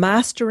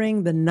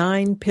 Mastering the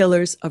 9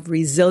 Pillars of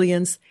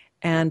Resilience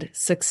and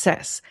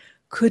Success.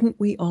 Couldn't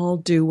we all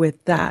do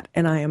with that?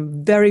 And I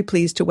am very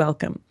pleased to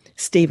welcome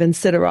Stephen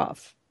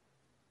Sideroff.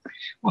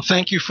 Well,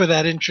 thank you for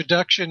that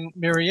introduction,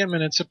 Miriam,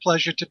 and it's a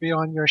pleasure to be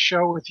on your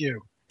show with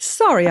you.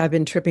 Sorry, I've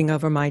been tripping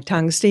over my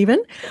tongue,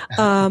 Stephen.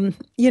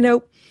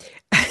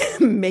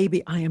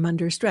 Maybe I am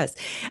under stress.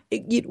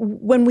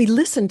 When we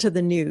listen to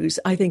the news,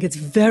 I think it's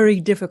very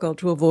difficult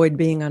to avoid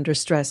being under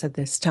stress at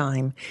this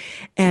time.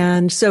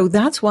 And so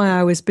that's why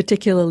I was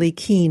particularly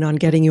keen on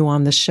getting you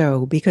on the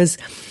show, because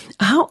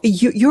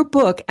your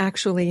book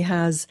actually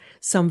has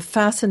some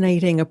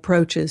fascinating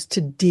approaches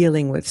to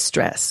dealing with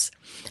stress.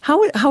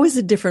 How is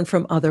it different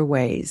from other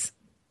ways?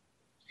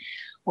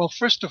 Well,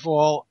 first of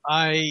all,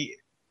 I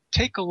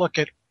take a look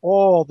at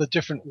all the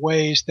different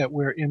ways that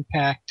we're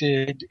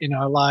impacted in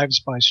our lives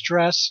by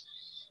stress,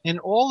 and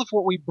all of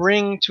what we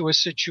bring to a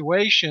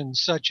situation,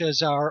 such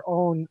as our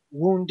own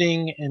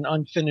wounding and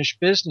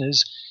unfinished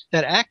business,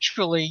 that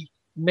actually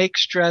make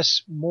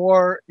stress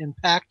more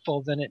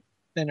impactful than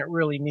it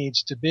really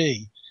needs to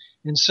be.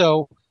 And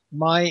so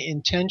my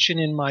intention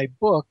in my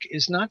book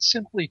is not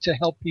simply to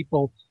help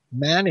people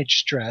manage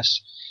stress,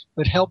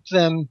 but help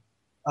them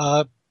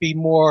be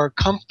more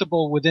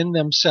comfortable within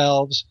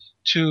themselves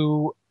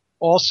to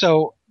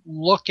also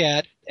look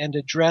at and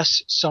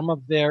address some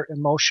of their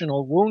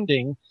emotional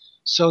wounding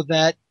so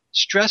that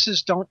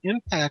stresses don't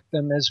impact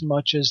them as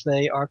much as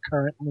they are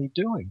currently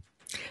doing.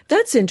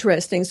 That's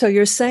interesting. So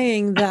you're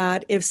saying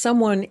that if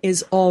someone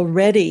is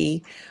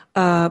already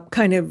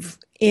kind of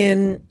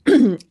in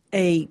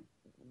a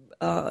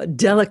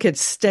delicate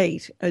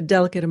state, a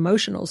delicate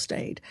emotional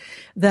state,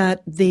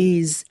 that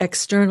these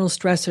external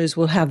stressors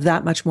will have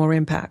that much more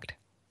impact.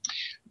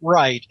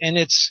 Right. And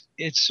it's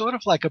sort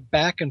of like a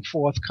back and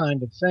forth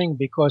kind of thing,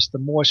 because the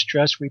more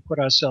stress we put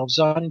ourselves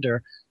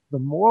under, the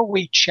more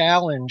we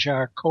challenge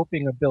our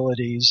coping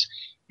abilities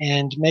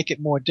and make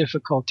it more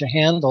difficult to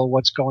handle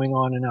what's going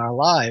on in our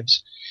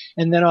lives.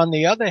 And then on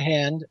the other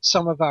hand,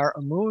 some of our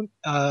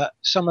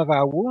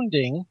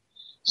wounding,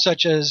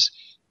 such as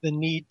the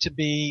need to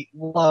be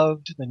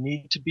loved, the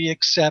need to be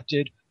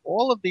accepted,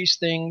 all of these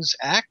things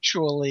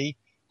actually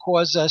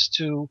cause us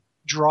to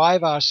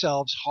drive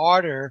ourselves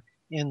harder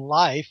in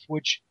life,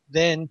 which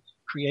then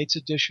creates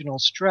additional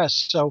stress.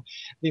 So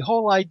the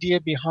whole idea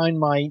behind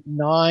my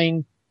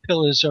 9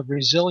 pillars of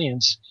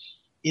resilience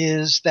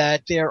is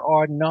that there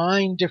are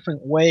 9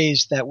 different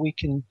ways that we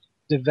can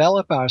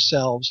develop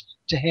ourselves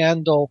to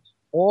handle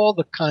all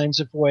the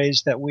kinds of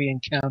ways that we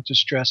encounter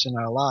stress in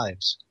our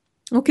lives.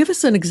 Well, give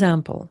us an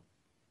example.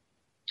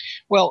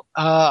 Well,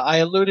 I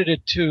alluded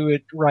to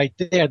it right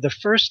there.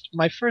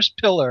 My first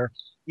pillar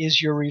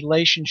is your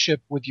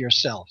relationship with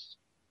yourself.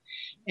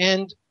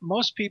 And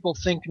most people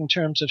think in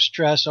terms of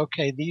stress,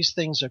 okay, these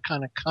things are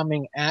kind of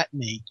coming at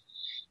me.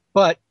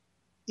 But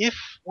if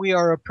we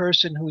are a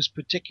person who's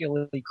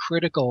particularly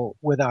critical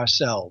with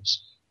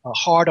ourselves,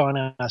 hard on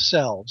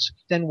ourselves,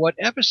 then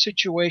whatever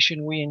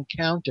situation we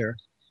encounter,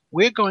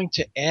 we're going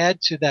to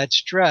add to that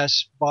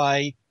stress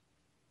by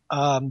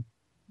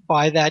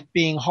that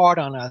being hard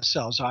on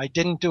ourselves. I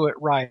didn't do it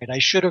right. I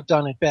should have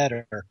done it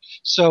better.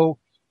 So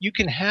you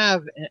can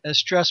have a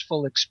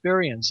stressful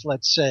experience,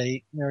 let's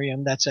say,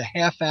 Miriam, that's a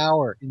half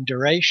hour in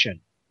duration.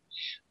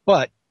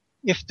 But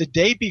if the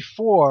day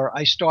before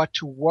I start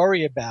to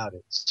worry about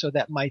it so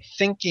that my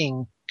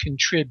thinking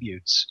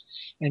contributes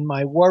and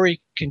my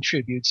worry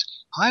contributes,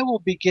 I will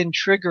begin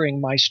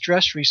triggering my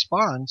stress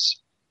response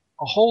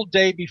a whole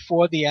day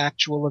before the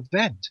actual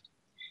event.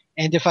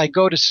 And if I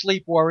go to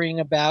sleep worrying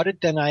about it,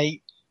 then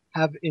I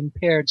have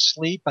impaired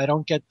sleep. I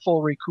don't get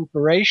full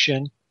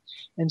recuperation.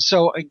 And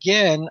so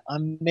again,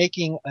 I'm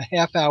making a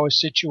half hour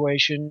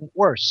situation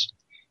worse.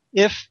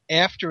 If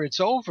after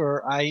it's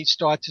over, I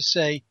start to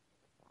say,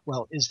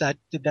 well,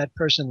 did that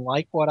person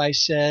like what I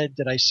said?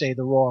 Did I say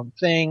the wrong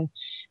thing?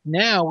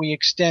 Now we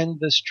extend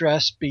the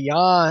stress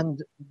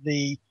beyond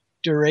the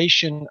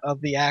duration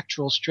of the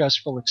actual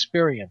stressful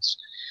experience.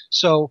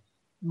 So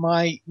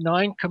my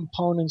 9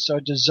 components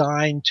are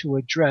designed to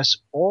address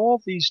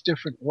all these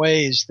different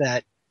ways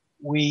that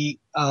we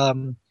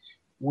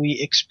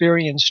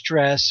experience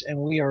stress and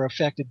we are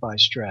affected by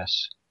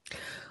stress.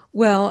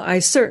 Well, I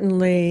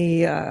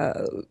certainly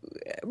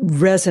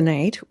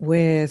resonate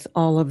with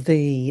all of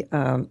the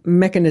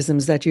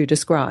mechanisms that you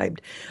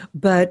described,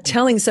 but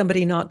telling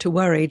somebody not to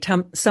worry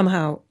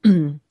somehow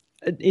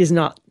is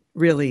not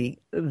really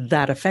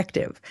that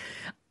effective.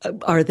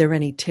 Are there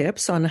any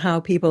tips on how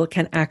people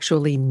can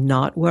actually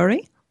not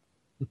worry?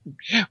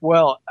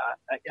 Well,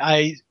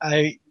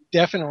 I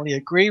definitely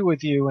agree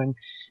with you. And,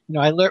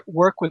 I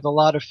work with a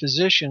lot of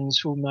physicians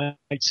who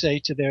might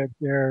say to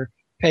their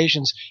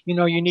patients, you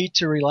need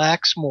to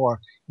relax more.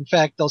 In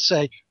fact, they'll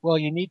say, well,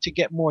 you need to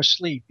get more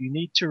sleep. You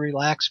need to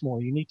relax more.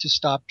 You need to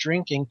stop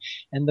drinking.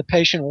 And the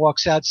patient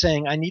walks out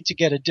saying, I need to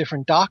get a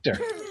different doctor.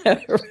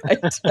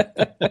 Right.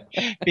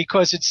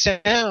 Because it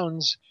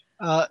sounds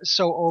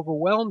so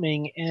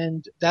overwhelming.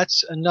 And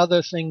that's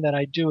another thing that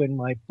I do in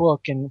my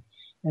book. And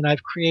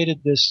I've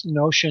created this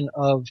notion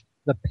of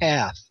the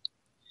path.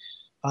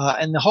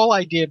 And the whole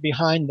idea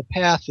behind the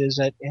path is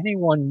at any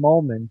one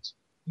moment,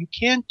 you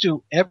can't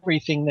do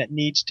everything that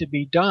needs to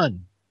be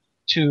done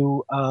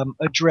to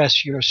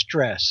address your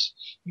stress.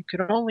 You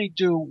can only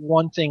do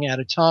one thing at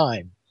a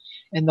time.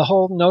 And the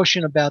whole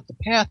notion about the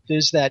path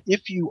is that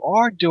if you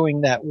are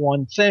doing that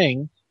one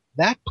thing,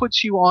 that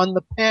puts you on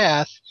the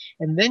path,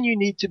 and then you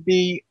need to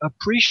be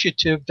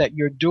appreciative that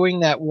you're doing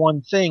that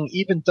one thing,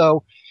 even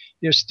though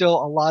there's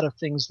still a lot of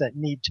things that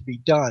need to be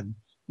done,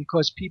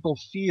 because people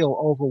feel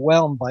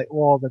overwhelmed by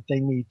all that they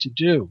need to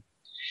do.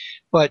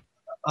 But,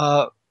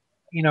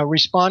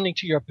 responding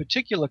to your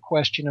particular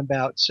question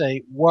about,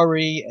 say,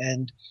 worry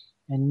and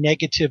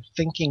negative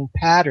thinking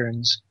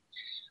patterns,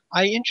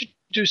 I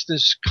introduced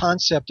this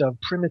concept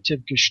of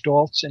primitive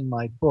gestalts in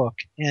my book.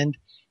 And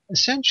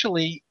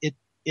essentially,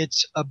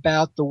 it's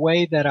about the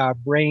way that our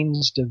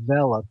brains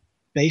develop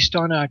based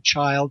on our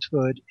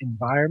childhood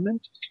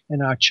environment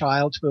and our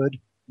childhood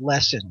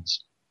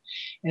lessons.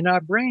 And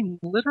our brain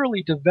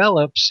literally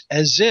develops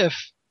as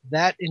if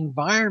that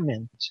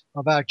environment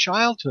of our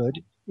childhood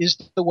is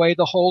the way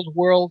the whole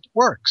world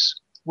works,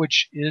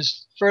 which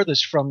is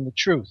furthest from the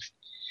truth.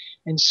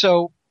 And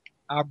so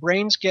our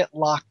brains get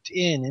locked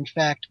in. In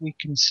fact, we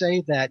can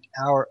say that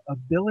our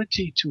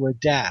ability to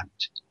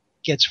adapt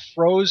gets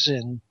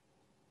frozen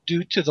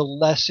due to the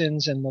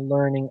lessons and the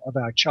learning of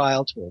our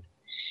childhood.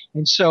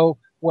 And so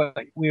what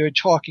we are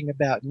talking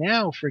about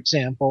now, for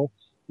example,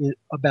 is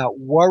about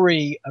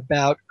worry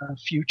about a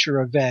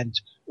future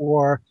event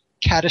or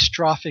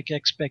catastrophic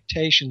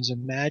expectations,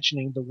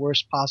 imagining the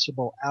worst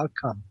possible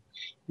outcome.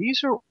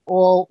 These are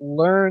all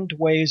learned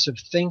ways of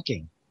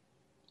thinking.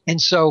 And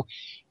so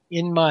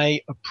in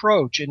my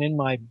approach and in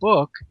my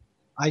book,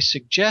 I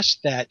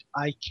suggest that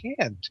I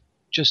can't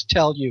just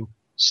tell you,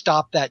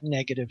 stop that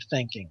negative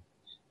thinking.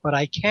 But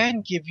I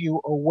can give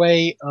you a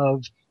way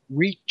of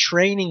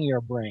retraining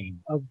your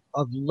brain,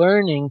 of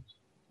learning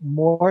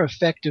more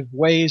effective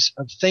ways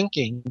of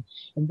thinking.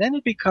 And then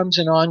it becomes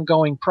an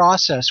ongoing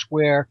process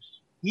where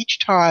each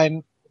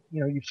time,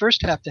 you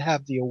first have to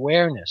have the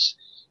awareness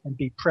and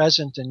be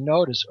present and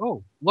notice,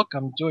 oh, look,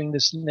 I'm doing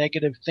this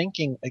negative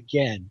thinking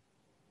again.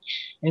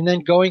 And then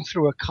going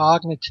through a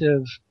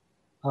cognitive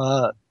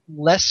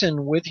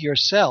lesson with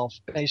yourself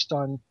based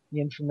on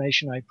the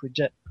information I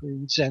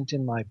present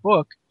in my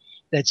book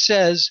that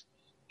says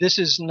this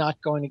is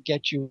not going to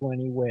get you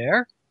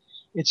anywhere.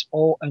 It's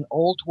an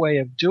old way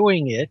of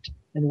doing it,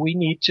 and we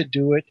need to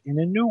do it in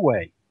a new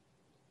way.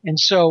 And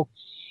so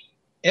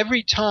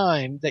every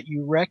time that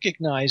you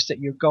recognize that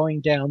you're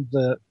going down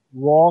the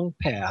wrong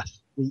path,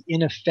 the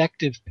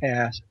ineffective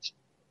path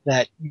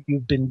that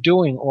you've been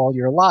doing all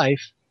your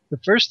life, the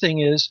first thing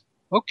is,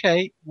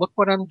 okay, look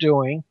what I'm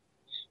doing,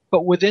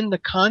 but within the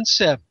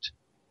concept,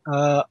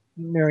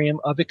 Miriam,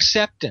 of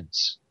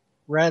acceptance,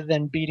 rather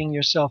than beating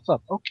yourself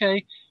up.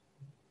 Okay,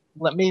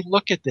 let me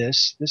look at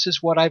this. This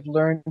is what I've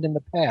learned in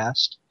the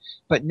past,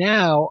 but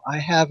now I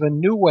have a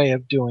new way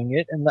of doing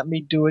it, and let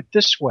me do it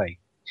this way.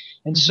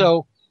 And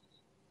so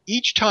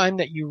each time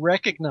that you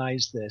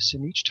recognize this,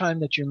 and each time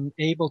that you're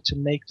able to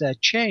make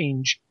that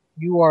change,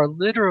 you are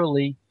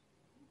literally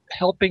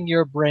helping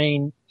your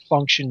brain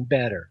function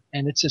better.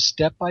 And it's a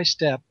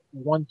step-by-step,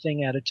 one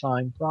thing at a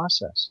time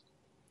process.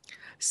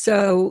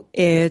 So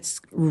it's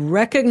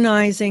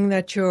recognizing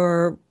that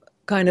you're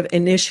kind of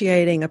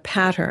initiating a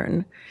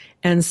pattern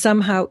and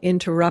somehow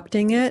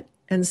interrupting it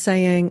and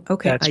saying,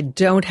 okay, I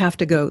don't have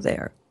to go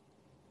there.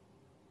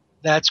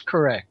 That's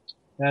correct.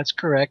 That's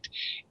correct.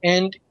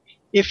 And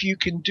if you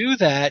can do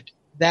that,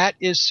 that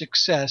is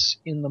success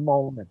in the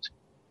moment.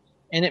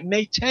 And it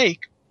may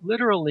take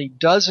literally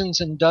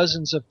dozens and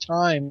dozens of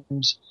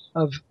times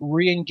of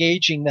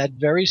re-engaging that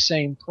very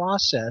same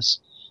process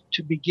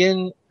to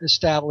begin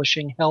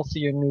establishing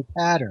healthier new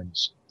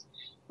patterns.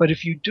 But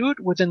if you do it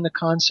within the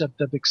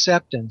concept of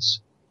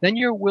acceptance, then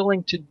you're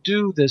willing to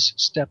do this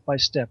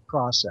step-by-step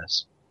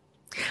process.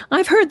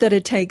 I've heard that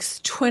it takes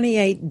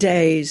 28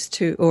 days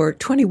or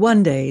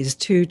 21 days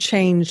to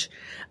change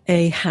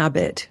a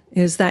habit.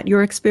 Is that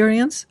your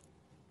experience?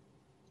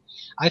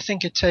 I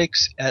think it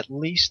takes at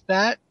least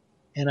that,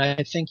 and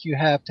I think you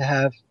have to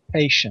have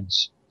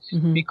patience.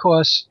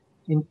 Because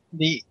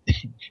the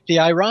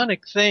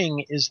ironic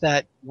thing is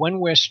that when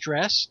we're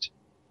stressed,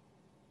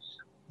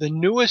 the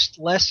newest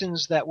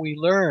lessons that we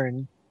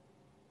learn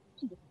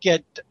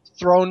get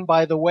thrown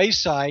by the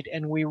wayside,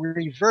 and we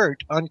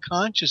revert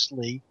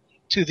unconsciously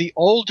to the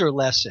older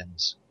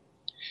lessons.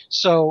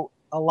 So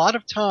a lot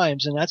of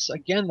times, and that's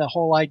again the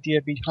whole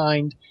idea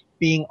behind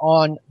being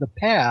on the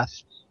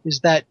path,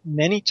 is that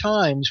many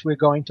times we're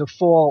going to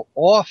fall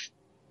off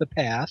the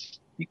path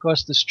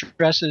because the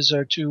stresses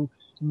are too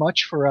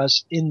much for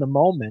us in the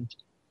moment.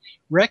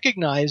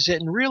 Recognize it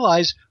and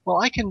realize,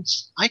 well, I can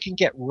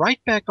get right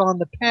back on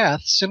the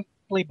path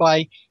simply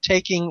by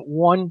taking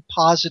one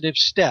positive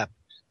step,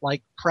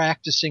 like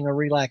practicing a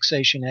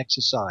relaxation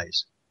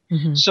exercise.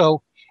 Mm-hmm.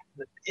 So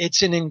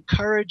it's an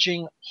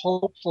encouraging,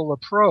 hopeful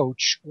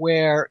approach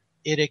where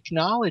it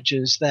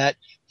acknowledges that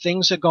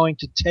things are going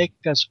to take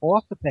us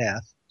off the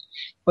path,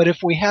 but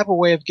if we have a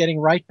way of getting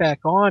right back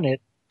on it,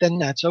 then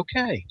that's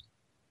okay.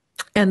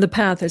 And the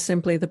path is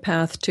simply the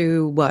path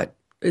to what?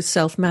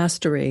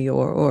 Self-mastery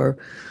or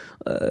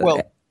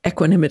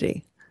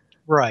equanimity.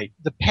 Right.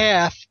 The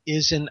path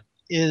is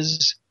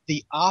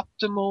the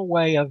optimal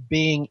way of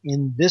being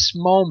in this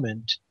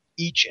moment,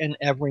 each and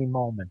every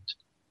moment.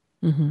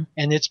 Mm-hmm.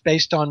 And it's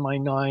based on my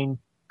 9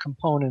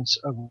 components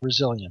of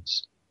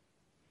resilience.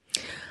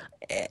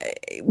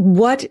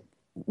 What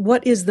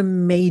is the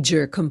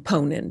major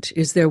component?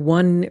 Is there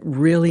one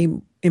really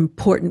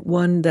important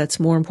one that's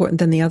more important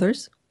than the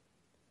others?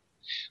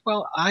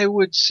 Well, I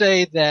would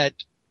say that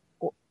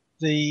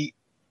the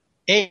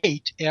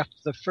 8 after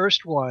the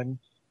first one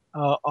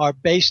are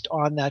based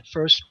on that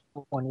first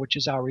one, which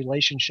is our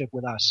relationship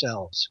with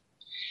ourselves.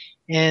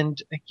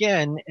 And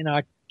again, in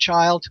our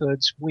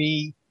childhoods,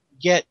 we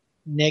get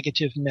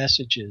negative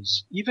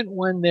messages, even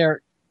when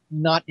they're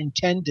not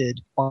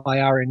intended by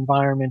our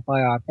environment,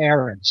 by our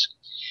parents.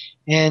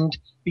 And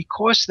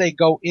because they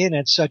go in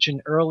at such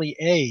an early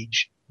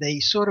age, they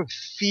sort of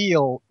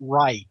feel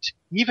right,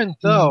 even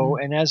though,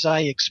 and as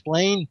I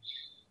explain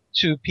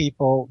to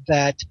people,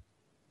 that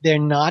they're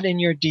not in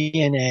your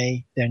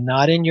DNA, they're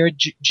not in your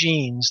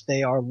genes,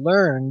 they are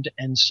learned,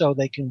 and so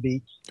they can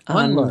be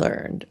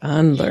unlearned,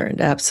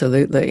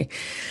 absolutely.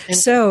 And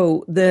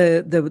so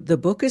the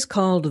book is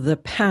called The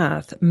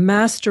Path,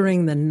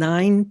 Mastering the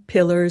 9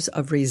 Pillars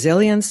of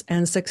Resilience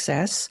and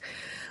Success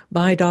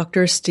by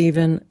Dr.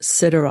 Stephen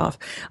Sideroff.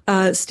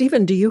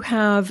 Stephen, do you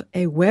have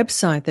a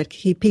website that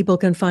people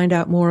can find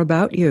out more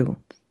about you?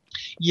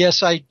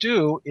 Yes, I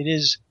do. It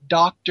is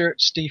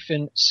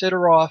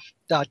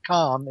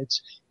drstephensideroff.com.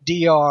 It's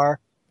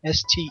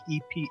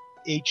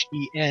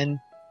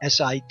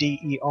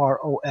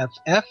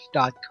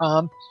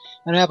drstephensideroff.com.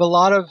 And I have a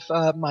lot of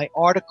my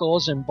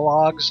articles and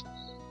blogs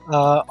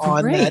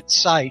on that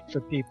site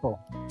for people.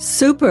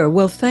 Super.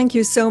 Well, thank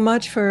you so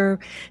much for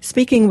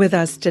speaking with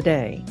us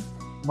today.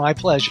 My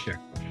pleasure.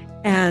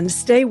 And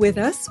stay with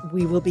us.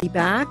 We will be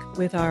back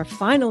with our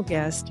final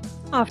guest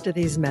after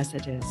these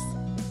messages.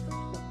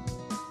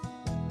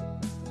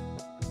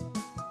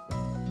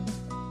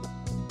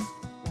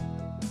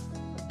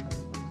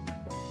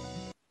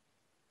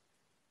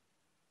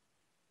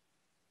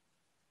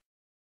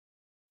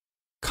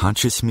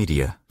 Conscious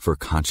media for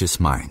conscious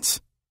minds.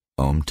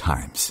 Om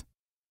Times.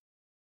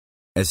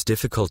 As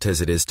difficult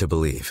as it is to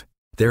believe,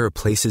 there are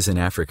places in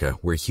Africa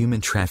where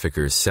human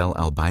traffickers sell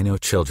albino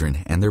children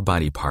and their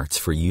body parts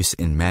for use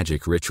in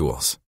magic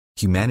rituals.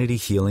 Humanity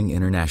Healing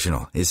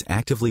International is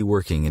actively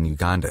working in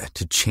Uganda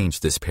to change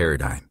this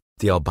paradigm.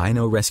 The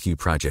Albino Rescue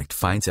Project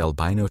finds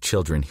albino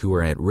children who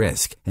are at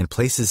risk and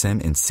places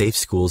them in safe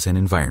schools and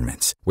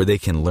environments where they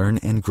can learn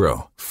and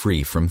grow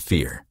free from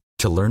fear.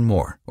 To learn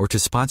more or to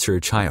sponsor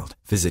a child,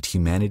 visit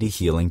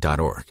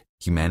humanityhealing.org.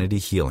 Humanity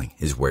Healing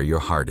is where your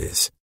heart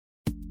is.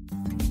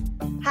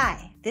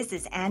 Hi, this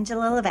is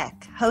Angela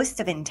Levesque, host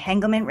of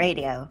Entanglement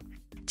Radio.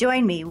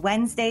 Join me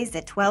Wednesdays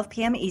at 12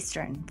 p.m.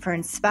 Eastern for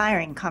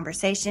inspiring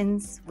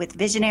conversations with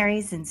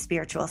visionaries in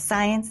spiritual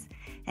science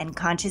and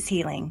conscious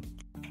healing.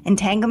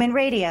 Entanglement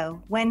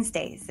Radio,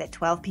 Wednesdays at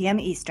 12 p.m.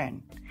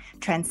 Eastern.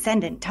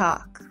 Transcendent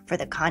talk for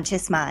the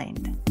conscious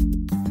mind.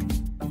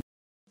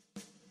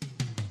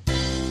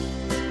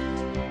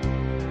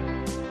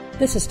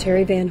 This is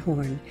Terry Van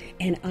Horn,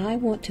 and I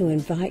want to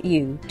invite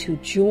you to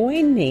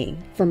join me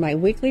for my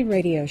weekly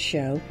radio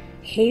show,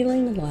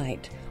 Healing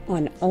Light,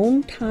 on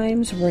Om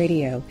Times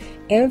Radio,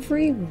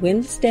 every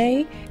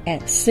Wednesday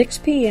at 6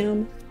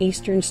 p.m.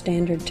 Eastern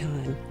Standard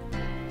Time.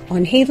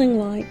 On Healing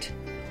Light,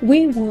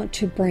 we want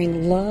to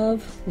bring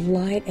love,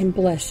 light, and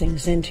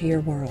blessings into your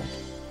world.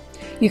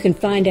 You can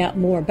find out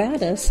more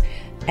about us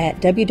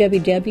at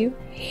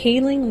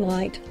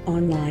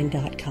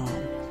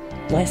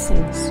www.healinglightonline.com.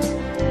 Blessings.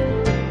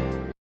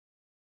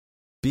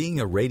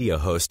 Being a radio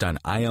host on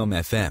IOM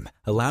FM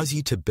allows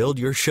you to build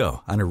your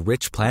show on a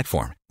rich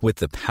platform with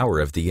the power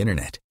of the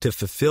internet to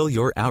fulfill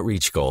your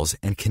outreach goals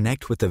and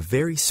connect with a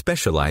very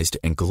specialized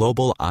and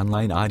global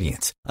online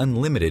audience,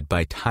 unlimited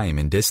by time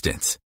and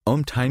distance.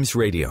 Om Times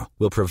Radio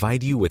will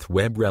provide you with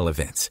web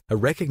relevance, a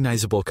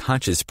recognizable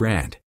conscious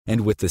brand,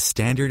 and with the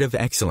standard of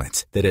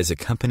excellence that has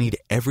accompanied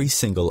every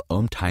single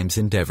Om Times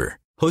endeavor.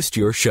 Host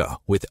your show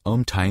with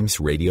Om Times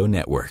Radio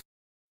Network.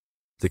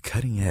 The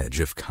cutting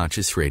edge of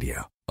conscious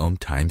radio. Om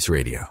Times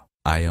Radio,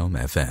 IOM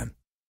FM.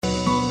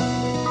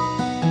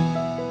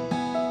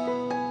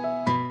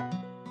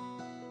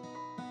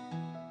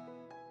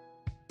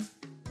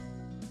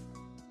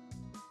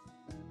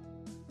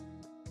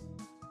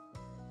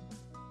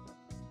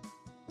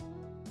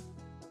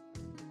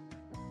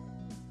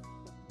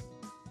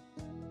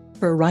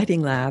 Jennifer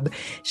Writing Lab.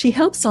 She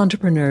helps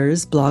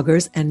entrepreneurs,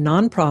 bloggers, and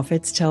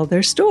nonprofits tell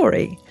their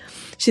story.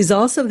 She's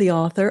also the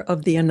author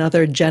of the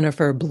Another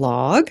Jennifer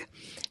blog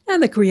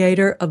and the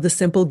creator of the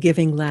Simple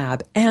Giving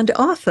Lab and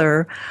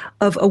author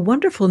of a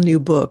wonderful new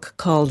book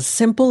called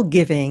Simple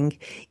Giving,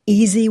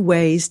 Easy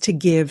Ways to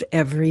Give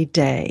Every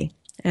Day.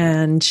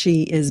 And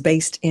she is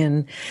based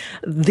in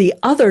the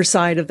other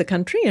side of the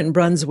country in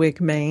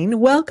Brunswick, Maine.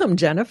 Welcome,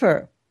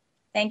 Jennifer.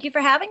 Thank you for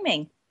having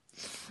me.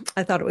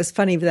 I thought it was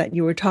funny that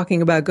you were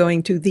talking about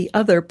going to the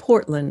other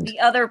Portland. The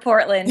other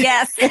Portland,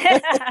 yes.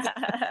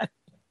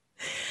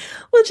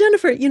 Well,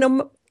 Jennifer,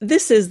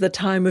 this is the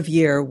time of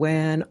year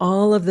when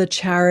all of the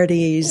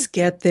charities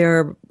get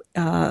their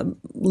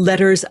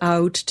letters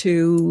out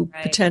to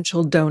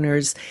potential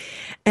donors.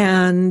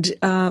 And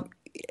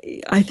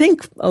I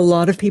think a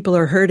lot of people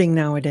are hurting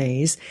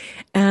nowadays.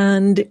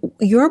 And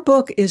your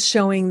book is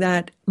showing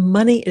that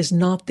money is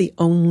not the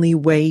only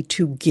way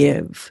to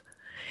give.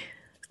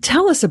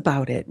 Tell us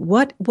about it.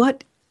 What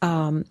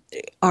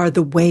are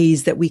the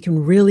ways that we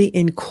can really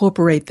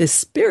incorporate this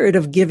spirit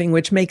of giving,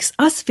 which makes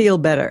us feel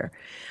better,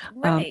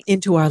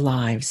 into our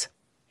lives?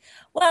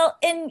 Well,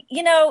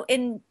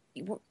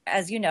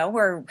 as you know,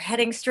 we're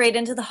heading straight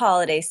into the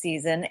holiday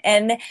season.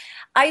 And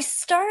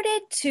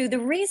the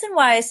reason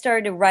why I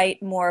started to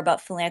write more about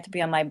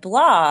philanthropy on my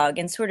blog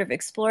and sort of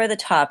explore the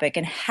topic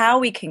and how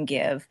we can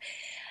give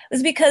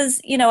was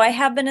because, I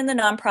have been in the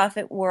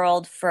nonprofit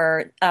world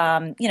for,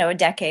 a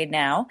decade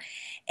now.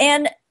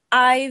 And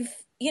I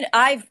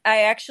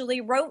actually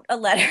wrote a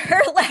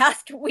letter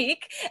last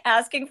week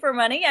asking for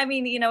money. I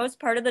mean, as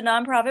part of the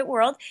nonprofit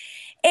world.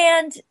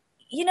 And,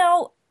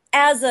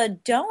 as a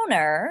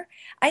donor,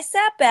 I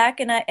sat back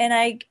and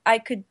I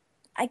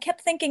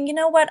kept thinking, you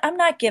know what, I'm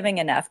not giving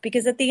enough,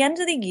 because at the end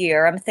of the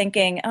year, I'm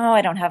thinking, oh,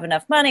 I don't have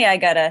enough money. I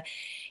got to,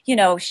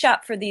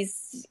 shop for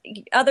these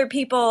other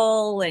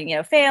people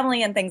and,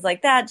 family and things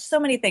like that. So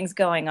many things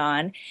going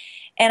on.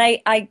 And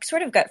I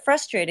sort of got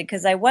frustrated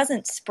because I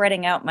wasn't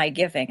spreading out my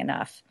giving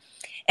enough.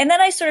 And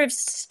then I sort of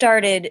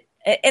started,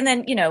 and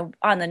then,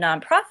 on the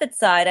nonprofit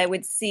side, I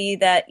would see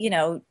that,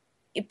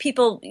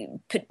 people,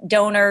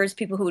 donors,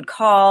 people who would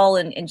call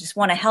and just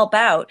want to help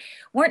out,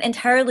 weren't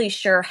entirely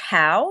sure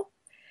how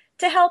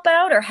to help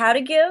out or how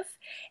to give.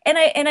 And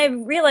I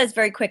realized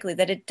very quickly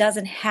that it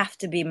doesn't have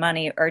to be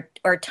money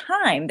or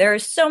time. There are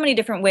so many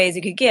different ways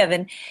you could give.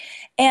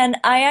 And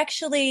I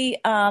actually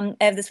I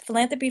have this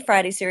Philanthropy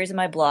Friday series in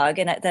my blog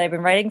that I've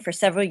been writing for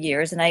several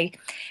years. And I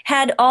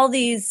had all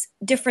these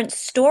different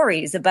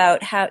stories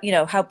about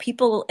how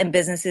people and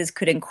businesses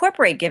could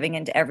incorporate giving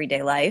into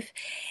everyday life.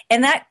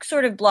 And that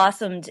sort of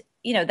blossomed,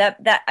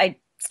 that I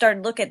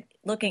started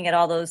looking at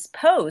all those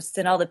posts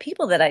and all the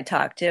people that I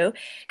talked to,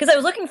 because I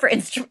was looking for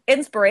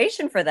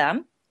inspiration for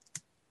them.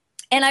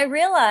 And I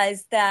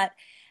realized that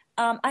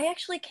I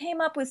actually came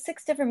up with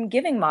 6 different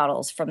giving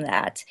models from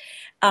that.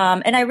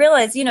 And I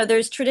realized,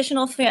 there's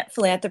traditional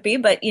philanthropy,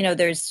 but,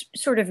 there's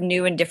sort of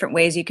new and different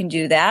ways you can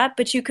do that.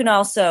 But you can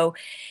also,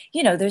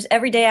 there's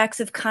everyday acts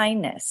of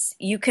kindness.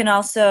 You can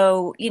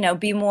also,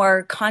 be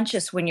more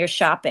conscious when you're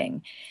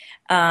shopping.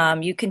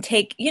 You can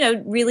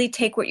really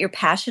take what you're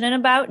passionate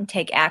about and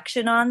take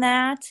action on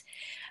that.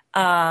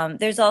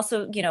 There's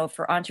also,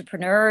 for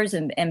entrepreneurs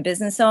and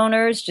business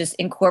owners, just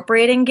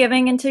incorporating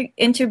giving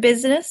into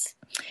business.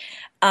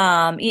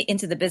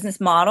 Into the business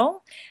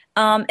model.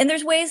 And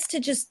there's ways to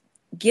just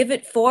give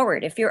it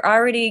forward. If you're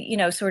already,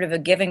 sort of a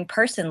giving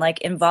person, like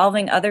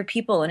involving other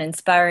people and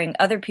inspiring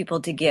other people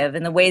to give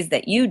in the ways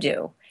that you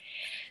do.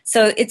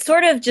 So it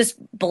sort of just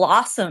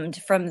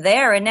blossomed from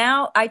there. And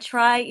now I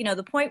try,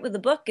 the point with the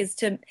book is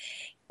to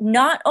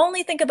not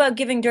only think about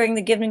giving during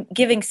the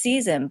giving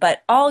season,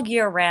 but all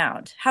year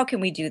round. How can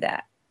we do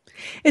that?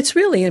 It's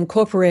really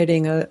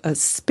incorporating a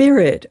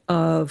spirit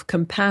of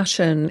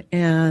compassion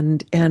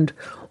and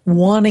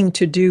wanting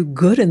to do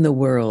good in the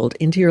world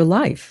into your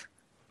life.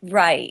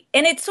 Right.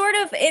 And it's sort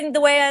of, in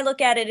the way I look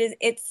at it, is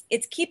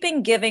it's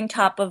keeping giving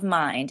top of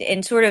mind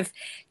and sort of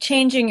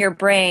changing your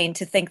brain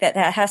to think that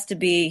has to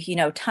be,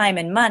 time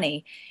and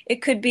money.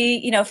 It could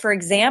be, for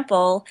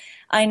example,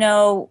 I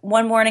know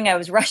one morning I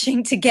was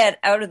rushing to get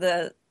out of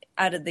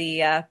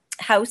the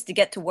house to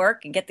get to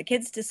work and get the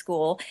kids to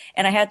school,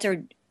 and I had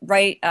to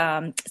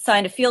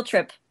sign a field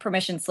trip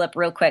permission slip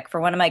real quick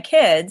for one of my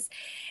kids.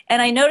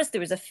 And I noticed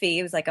there was a fee.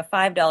 It was like a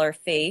 $5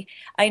 fee.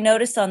 I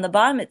noticed on the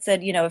bottom it said,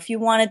 if you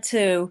wanted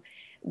to,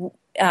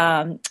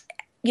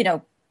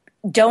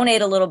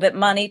 donate a little bit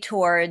money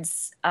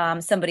towards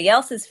somebody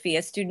else's fee,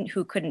 a student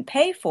who couldn't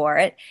pay for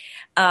it,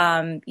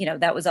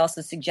 that was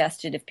also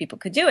suggested if people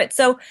could do it.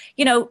 So,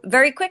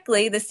 very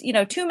quickly, this,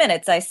 2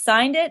 minutes, I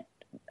signed it,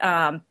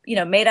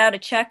 made out a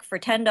check for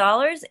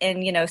 $10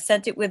 and,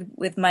 sent it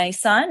with my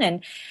son.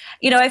 And,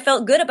 I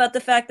felt good about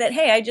the fact that,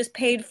 hey, I just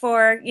paid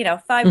for,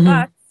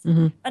 $5.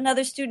 Mm-hmm.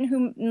 Another student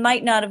who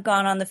might not have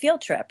gone on the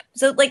field trip.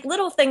 So like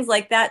little things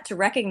like that to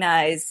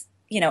recognize,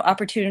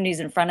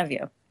 opportunities in front of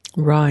you.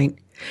 Right.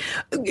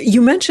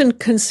 You mentioned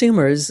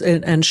consumers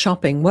and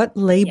shopping. What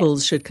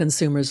labels should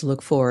consumers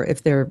look for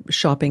if they're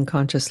shopping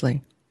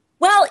consciously?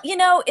 Well,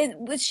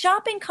 with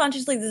shopping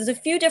consciously, there's a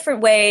few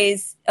different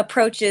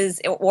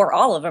approaches, or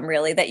all of them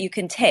really, that you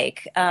can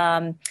take.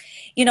 I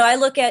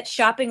look at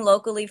shopping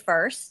locally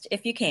first,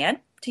 if you can,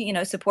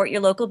 to, support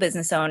your local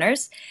business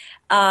owners.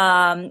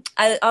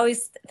 I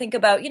always think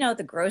about,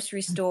 the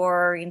grocery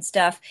store and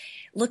stuff,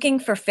 looking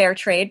for fair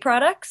trade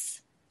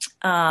products.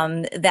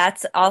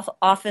 That's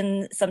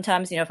often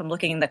sometimes, if I'm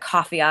looking in the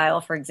coffee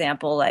aisle, for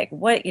example, like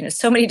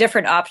so many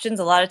different options.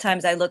 A lot of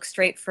times I look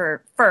straight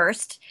for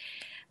first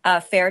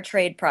fair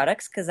trade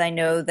products, because I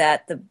know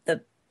that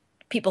the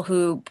people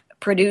who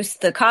produce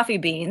the coffee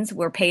beans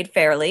were paid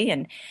fairly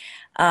and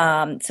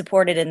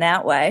supported in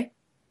that way.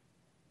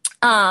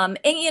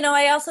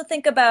 I also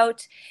think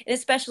about,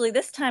 especially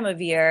this time of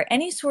year,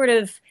 any sort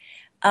of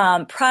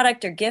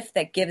product or gift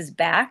that gives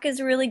back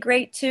is really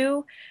great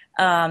too.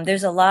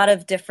 There's a lot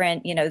of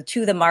different,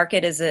 To the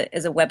Market is a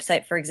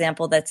website, for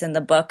example, that's in the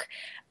book.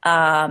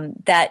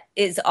 That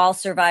is all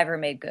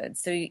survivor-made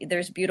goods. So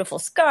there's beautiful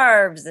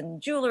scarves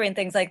and jewelry and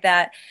things like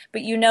that.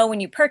 But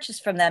when you purchase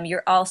from them,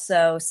 you're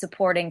also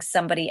supporting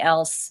somebody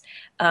else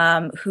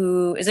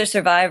who is a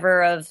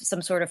survivor of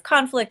some sort of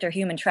conflict or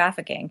human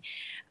trafficking.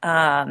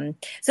 So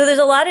there's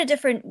a lot of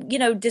different,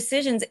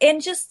 decisions,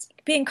 and just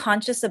being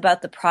conscious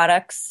about the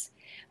products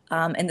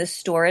and the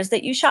stores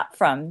that you shop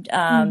from.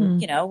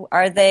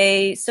 Are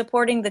they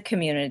supporting the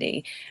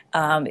community?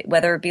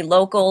 Whether it be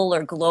local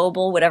or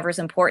global, whatever is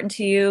important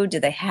to you.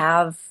 Do they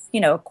have,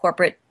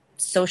 corporate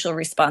social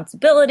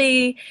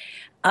responsibility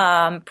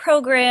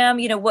program?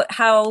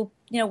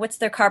 What's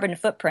their carbon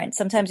footprint?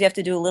 Sometimes you have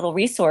to do a little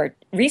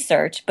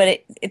research,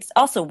 but it's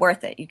also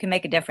worth it. You can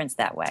make a difference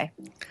that way.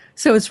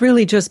 So it's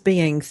really just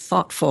being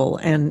thoughtful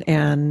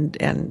and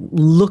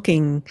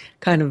looking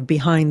kind of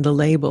behind the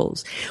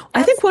labels.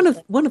 I think one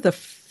of the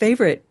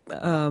favorite,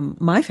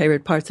 my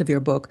favorite parts of your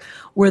book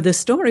were the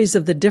stories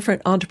of the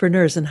different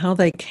entrepreneurs and how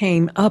they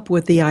came up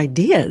with the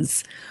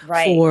ideas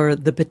for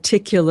the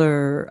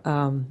particular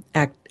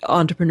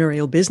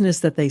entrepreneurial business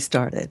that they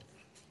started.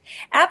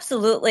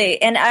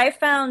 Absolutely. And I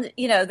found,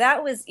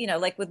 that was,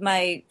 like with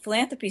my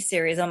philanthropy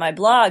series on my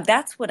blog,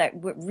 that's what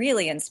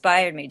really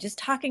inspired me, just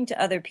talking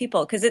to other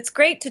people. Because it's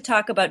great to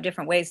talk about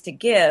different ways to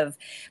give,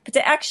 but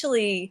to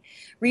actually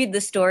read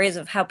the stories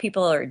of how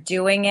people are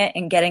doing it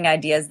and getting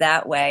ideas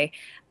that way.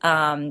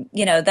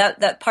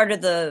 That part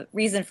of the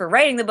reason for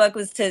writing the book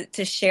was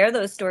to share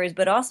those stories,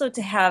 but also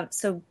to have,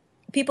 so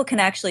people can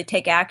actually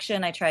take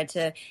action. I tried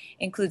to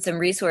include some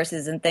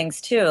resources and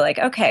things too, like,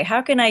 okay,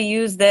 how can I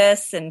use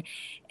this and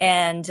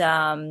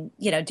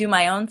do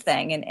my own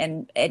thing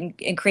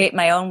and create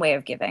my own way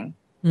of giving.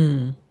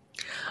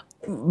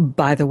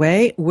 By the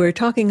way, we're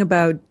talking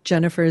about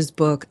Jennifer's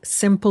book,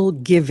 Simple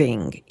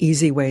Giving,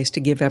 Easy Ways to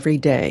Give Every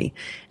Day.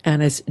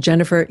 And it's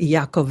Jennifer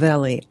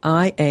Iacovelli,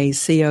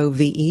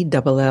 Iacovelli.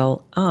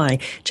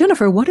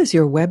 Jennifer, what is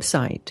your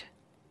website?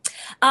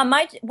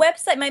 My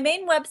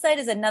main website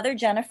is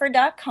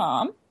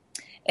anotherjennifer.com.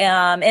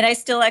 And I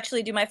still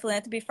actually do my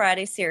Philanthropy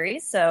Friday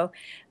series. So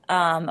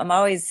I'm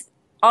always,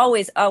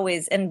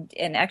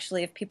 and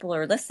actually, if people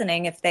are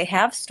listening, if they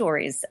have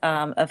stories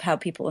of how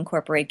people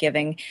incorporate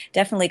giving,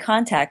 definitely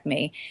contact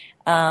me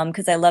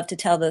because I love to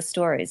tell those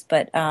stories.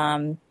 But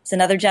it's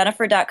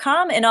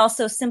anotherjennifer.com and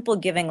also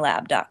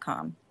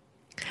simplegivinglab.com.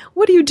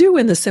 What do you do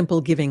in the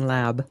Simple Giving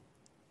Lab?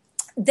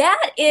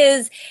 That's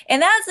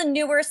a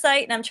newer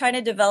site, and I'm trying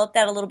to develop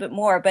that a little bit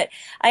more. But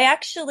I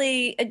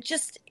actually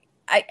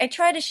I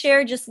try to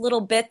share just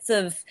little bits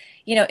of,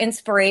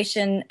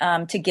 inspiration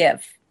to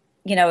give.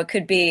 It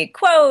could be a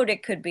quote,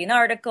 it could be an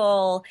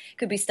article, it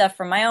could be stuff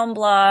from my own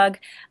blog.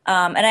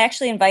 And I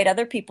actually invite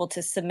other people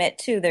to submit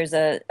too. There's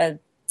a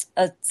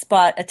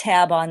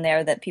tab on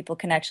there that people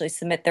can actually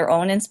submit their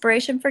own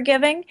inspiration for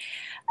giving.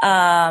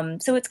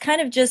 So it's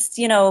kind of just,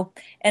 an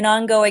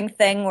ongoing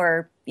thing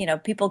where,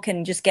 people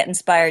can just get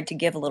inspired to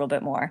give a little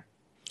bit more.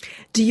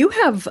 Do you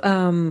have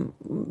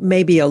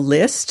maybe a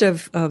list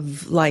of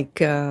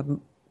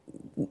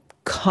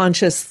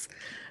conscious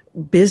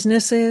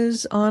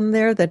businesses on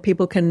there that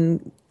people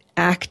can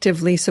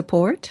actively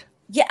support?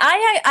 Yeah,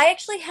 I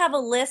actually have a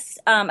list.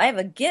 I have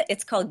a gift.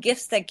 It's called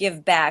Gifts That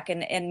Give Back,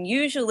 and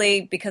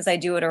usually because I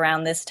do it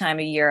around this time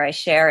of year, I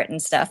share it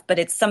and stuff. But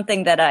it's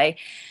something that I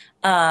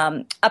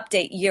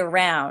update year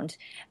round.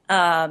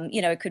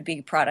 It could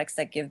be products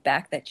that give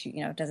back that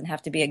it doesn't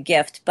have to be a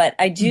gift, but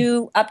I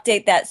do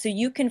update that so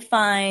you can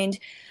find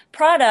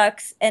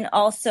products and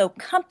also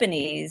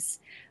companies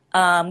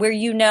where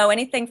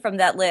anything from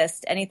that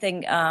list,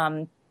 anything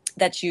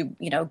that you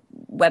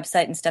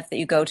website and stuff that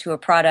you go to, a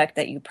product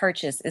that you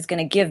purchase is going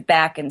to give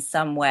back in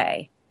some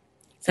way.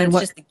 So it's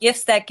just the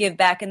Gifts That Give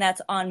Back, and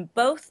that's on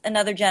both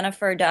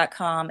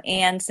anotherjennifer.com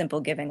and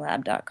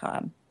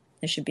simplegivinglab.com.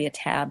 There should be a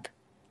tab.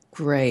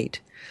 Great.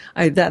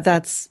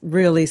 That's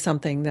really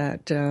something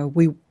that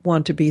we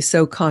want to be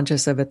so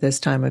conscious of at this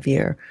time of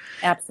year.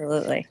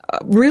 Absolutely.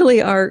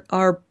 Really,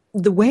 our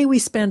the way we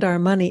spend our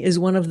money is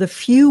one of the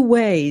few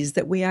ways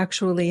that we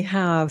actually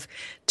have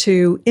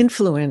to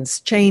influence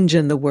change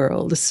in the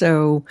world.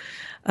 So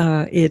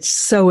it's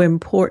so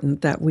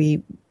important that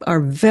we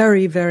are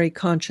very, very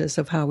conscious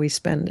of how we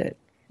spend it.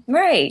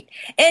 Right.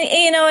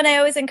 And I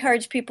always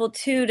encourage people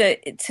too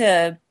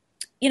to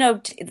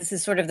this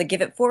is sort of the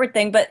give it forward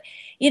thing, but,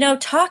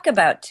 talk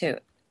about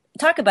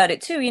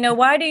it too.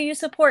 Why do you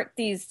support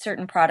these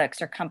certain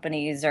products or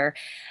companies, or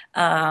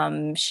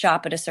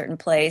shop at a certain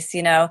place,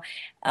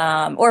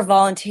 or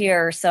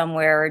volunteer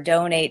somewhere, or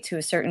donate to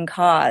a certain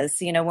cause?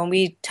 When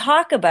we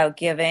talk about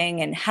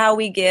giving and how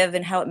we give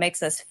and how it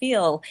makes us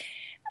feel,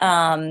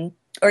 or,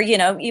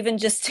 even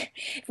just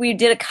if we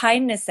did a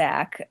kindness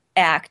act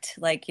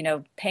like,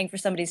 paying for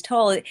somebody's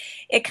toll,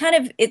 it kind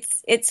of,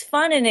 it's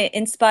fun, and it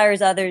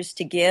inspires others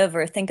to give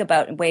or think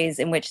about ways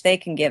in which they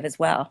can give as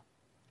well.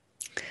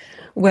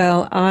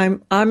 Well,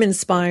 I'm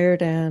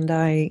inspired, and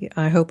I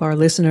hope our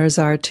listeners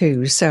are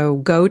too. So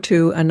go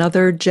to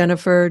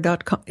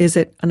anotherjennifer.com. Is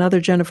it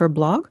Another Jennifer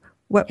blog?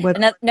 What?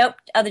 Nope,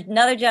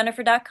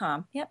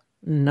 anotherjennifer.com. Yep.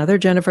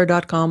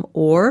 Anotherjennifer.com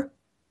or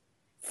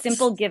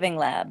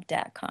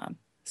simplegivinglab.com.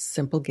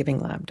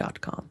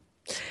 Simplegivinglab.com.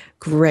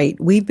 Great.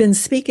 We've been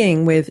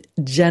speaking with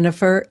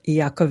Jennifer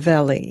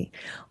Iacovelli,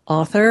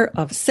 author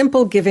of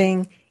Simple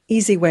Giving,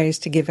 Easy Ways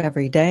to Give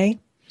Every Day.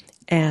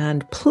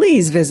 And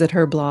please visit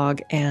her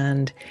blog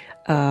and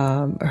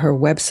her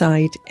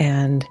website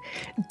and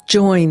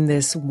join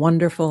this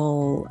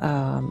wonderful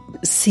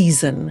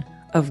season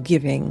of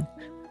giving.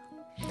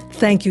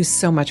 Thank you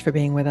so much for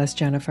being with us,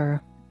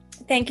 Jennifer.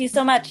 Thank you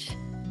so much.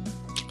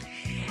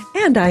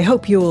 And I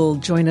hope you'll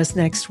join us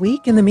next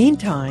week. In the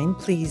meantime,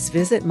 please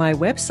visit my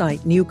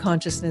website, New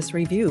Consciousness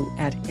Review,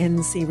 at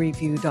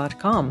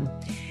ncreview.com.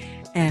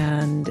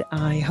 And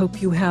I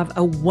hope you have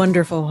a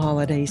wonderful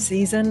holiday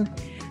season,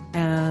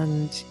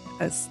 and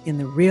in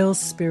the real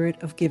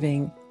spirit of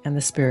giving and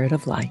the spirit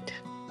of light.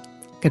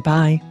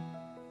 Goodbye.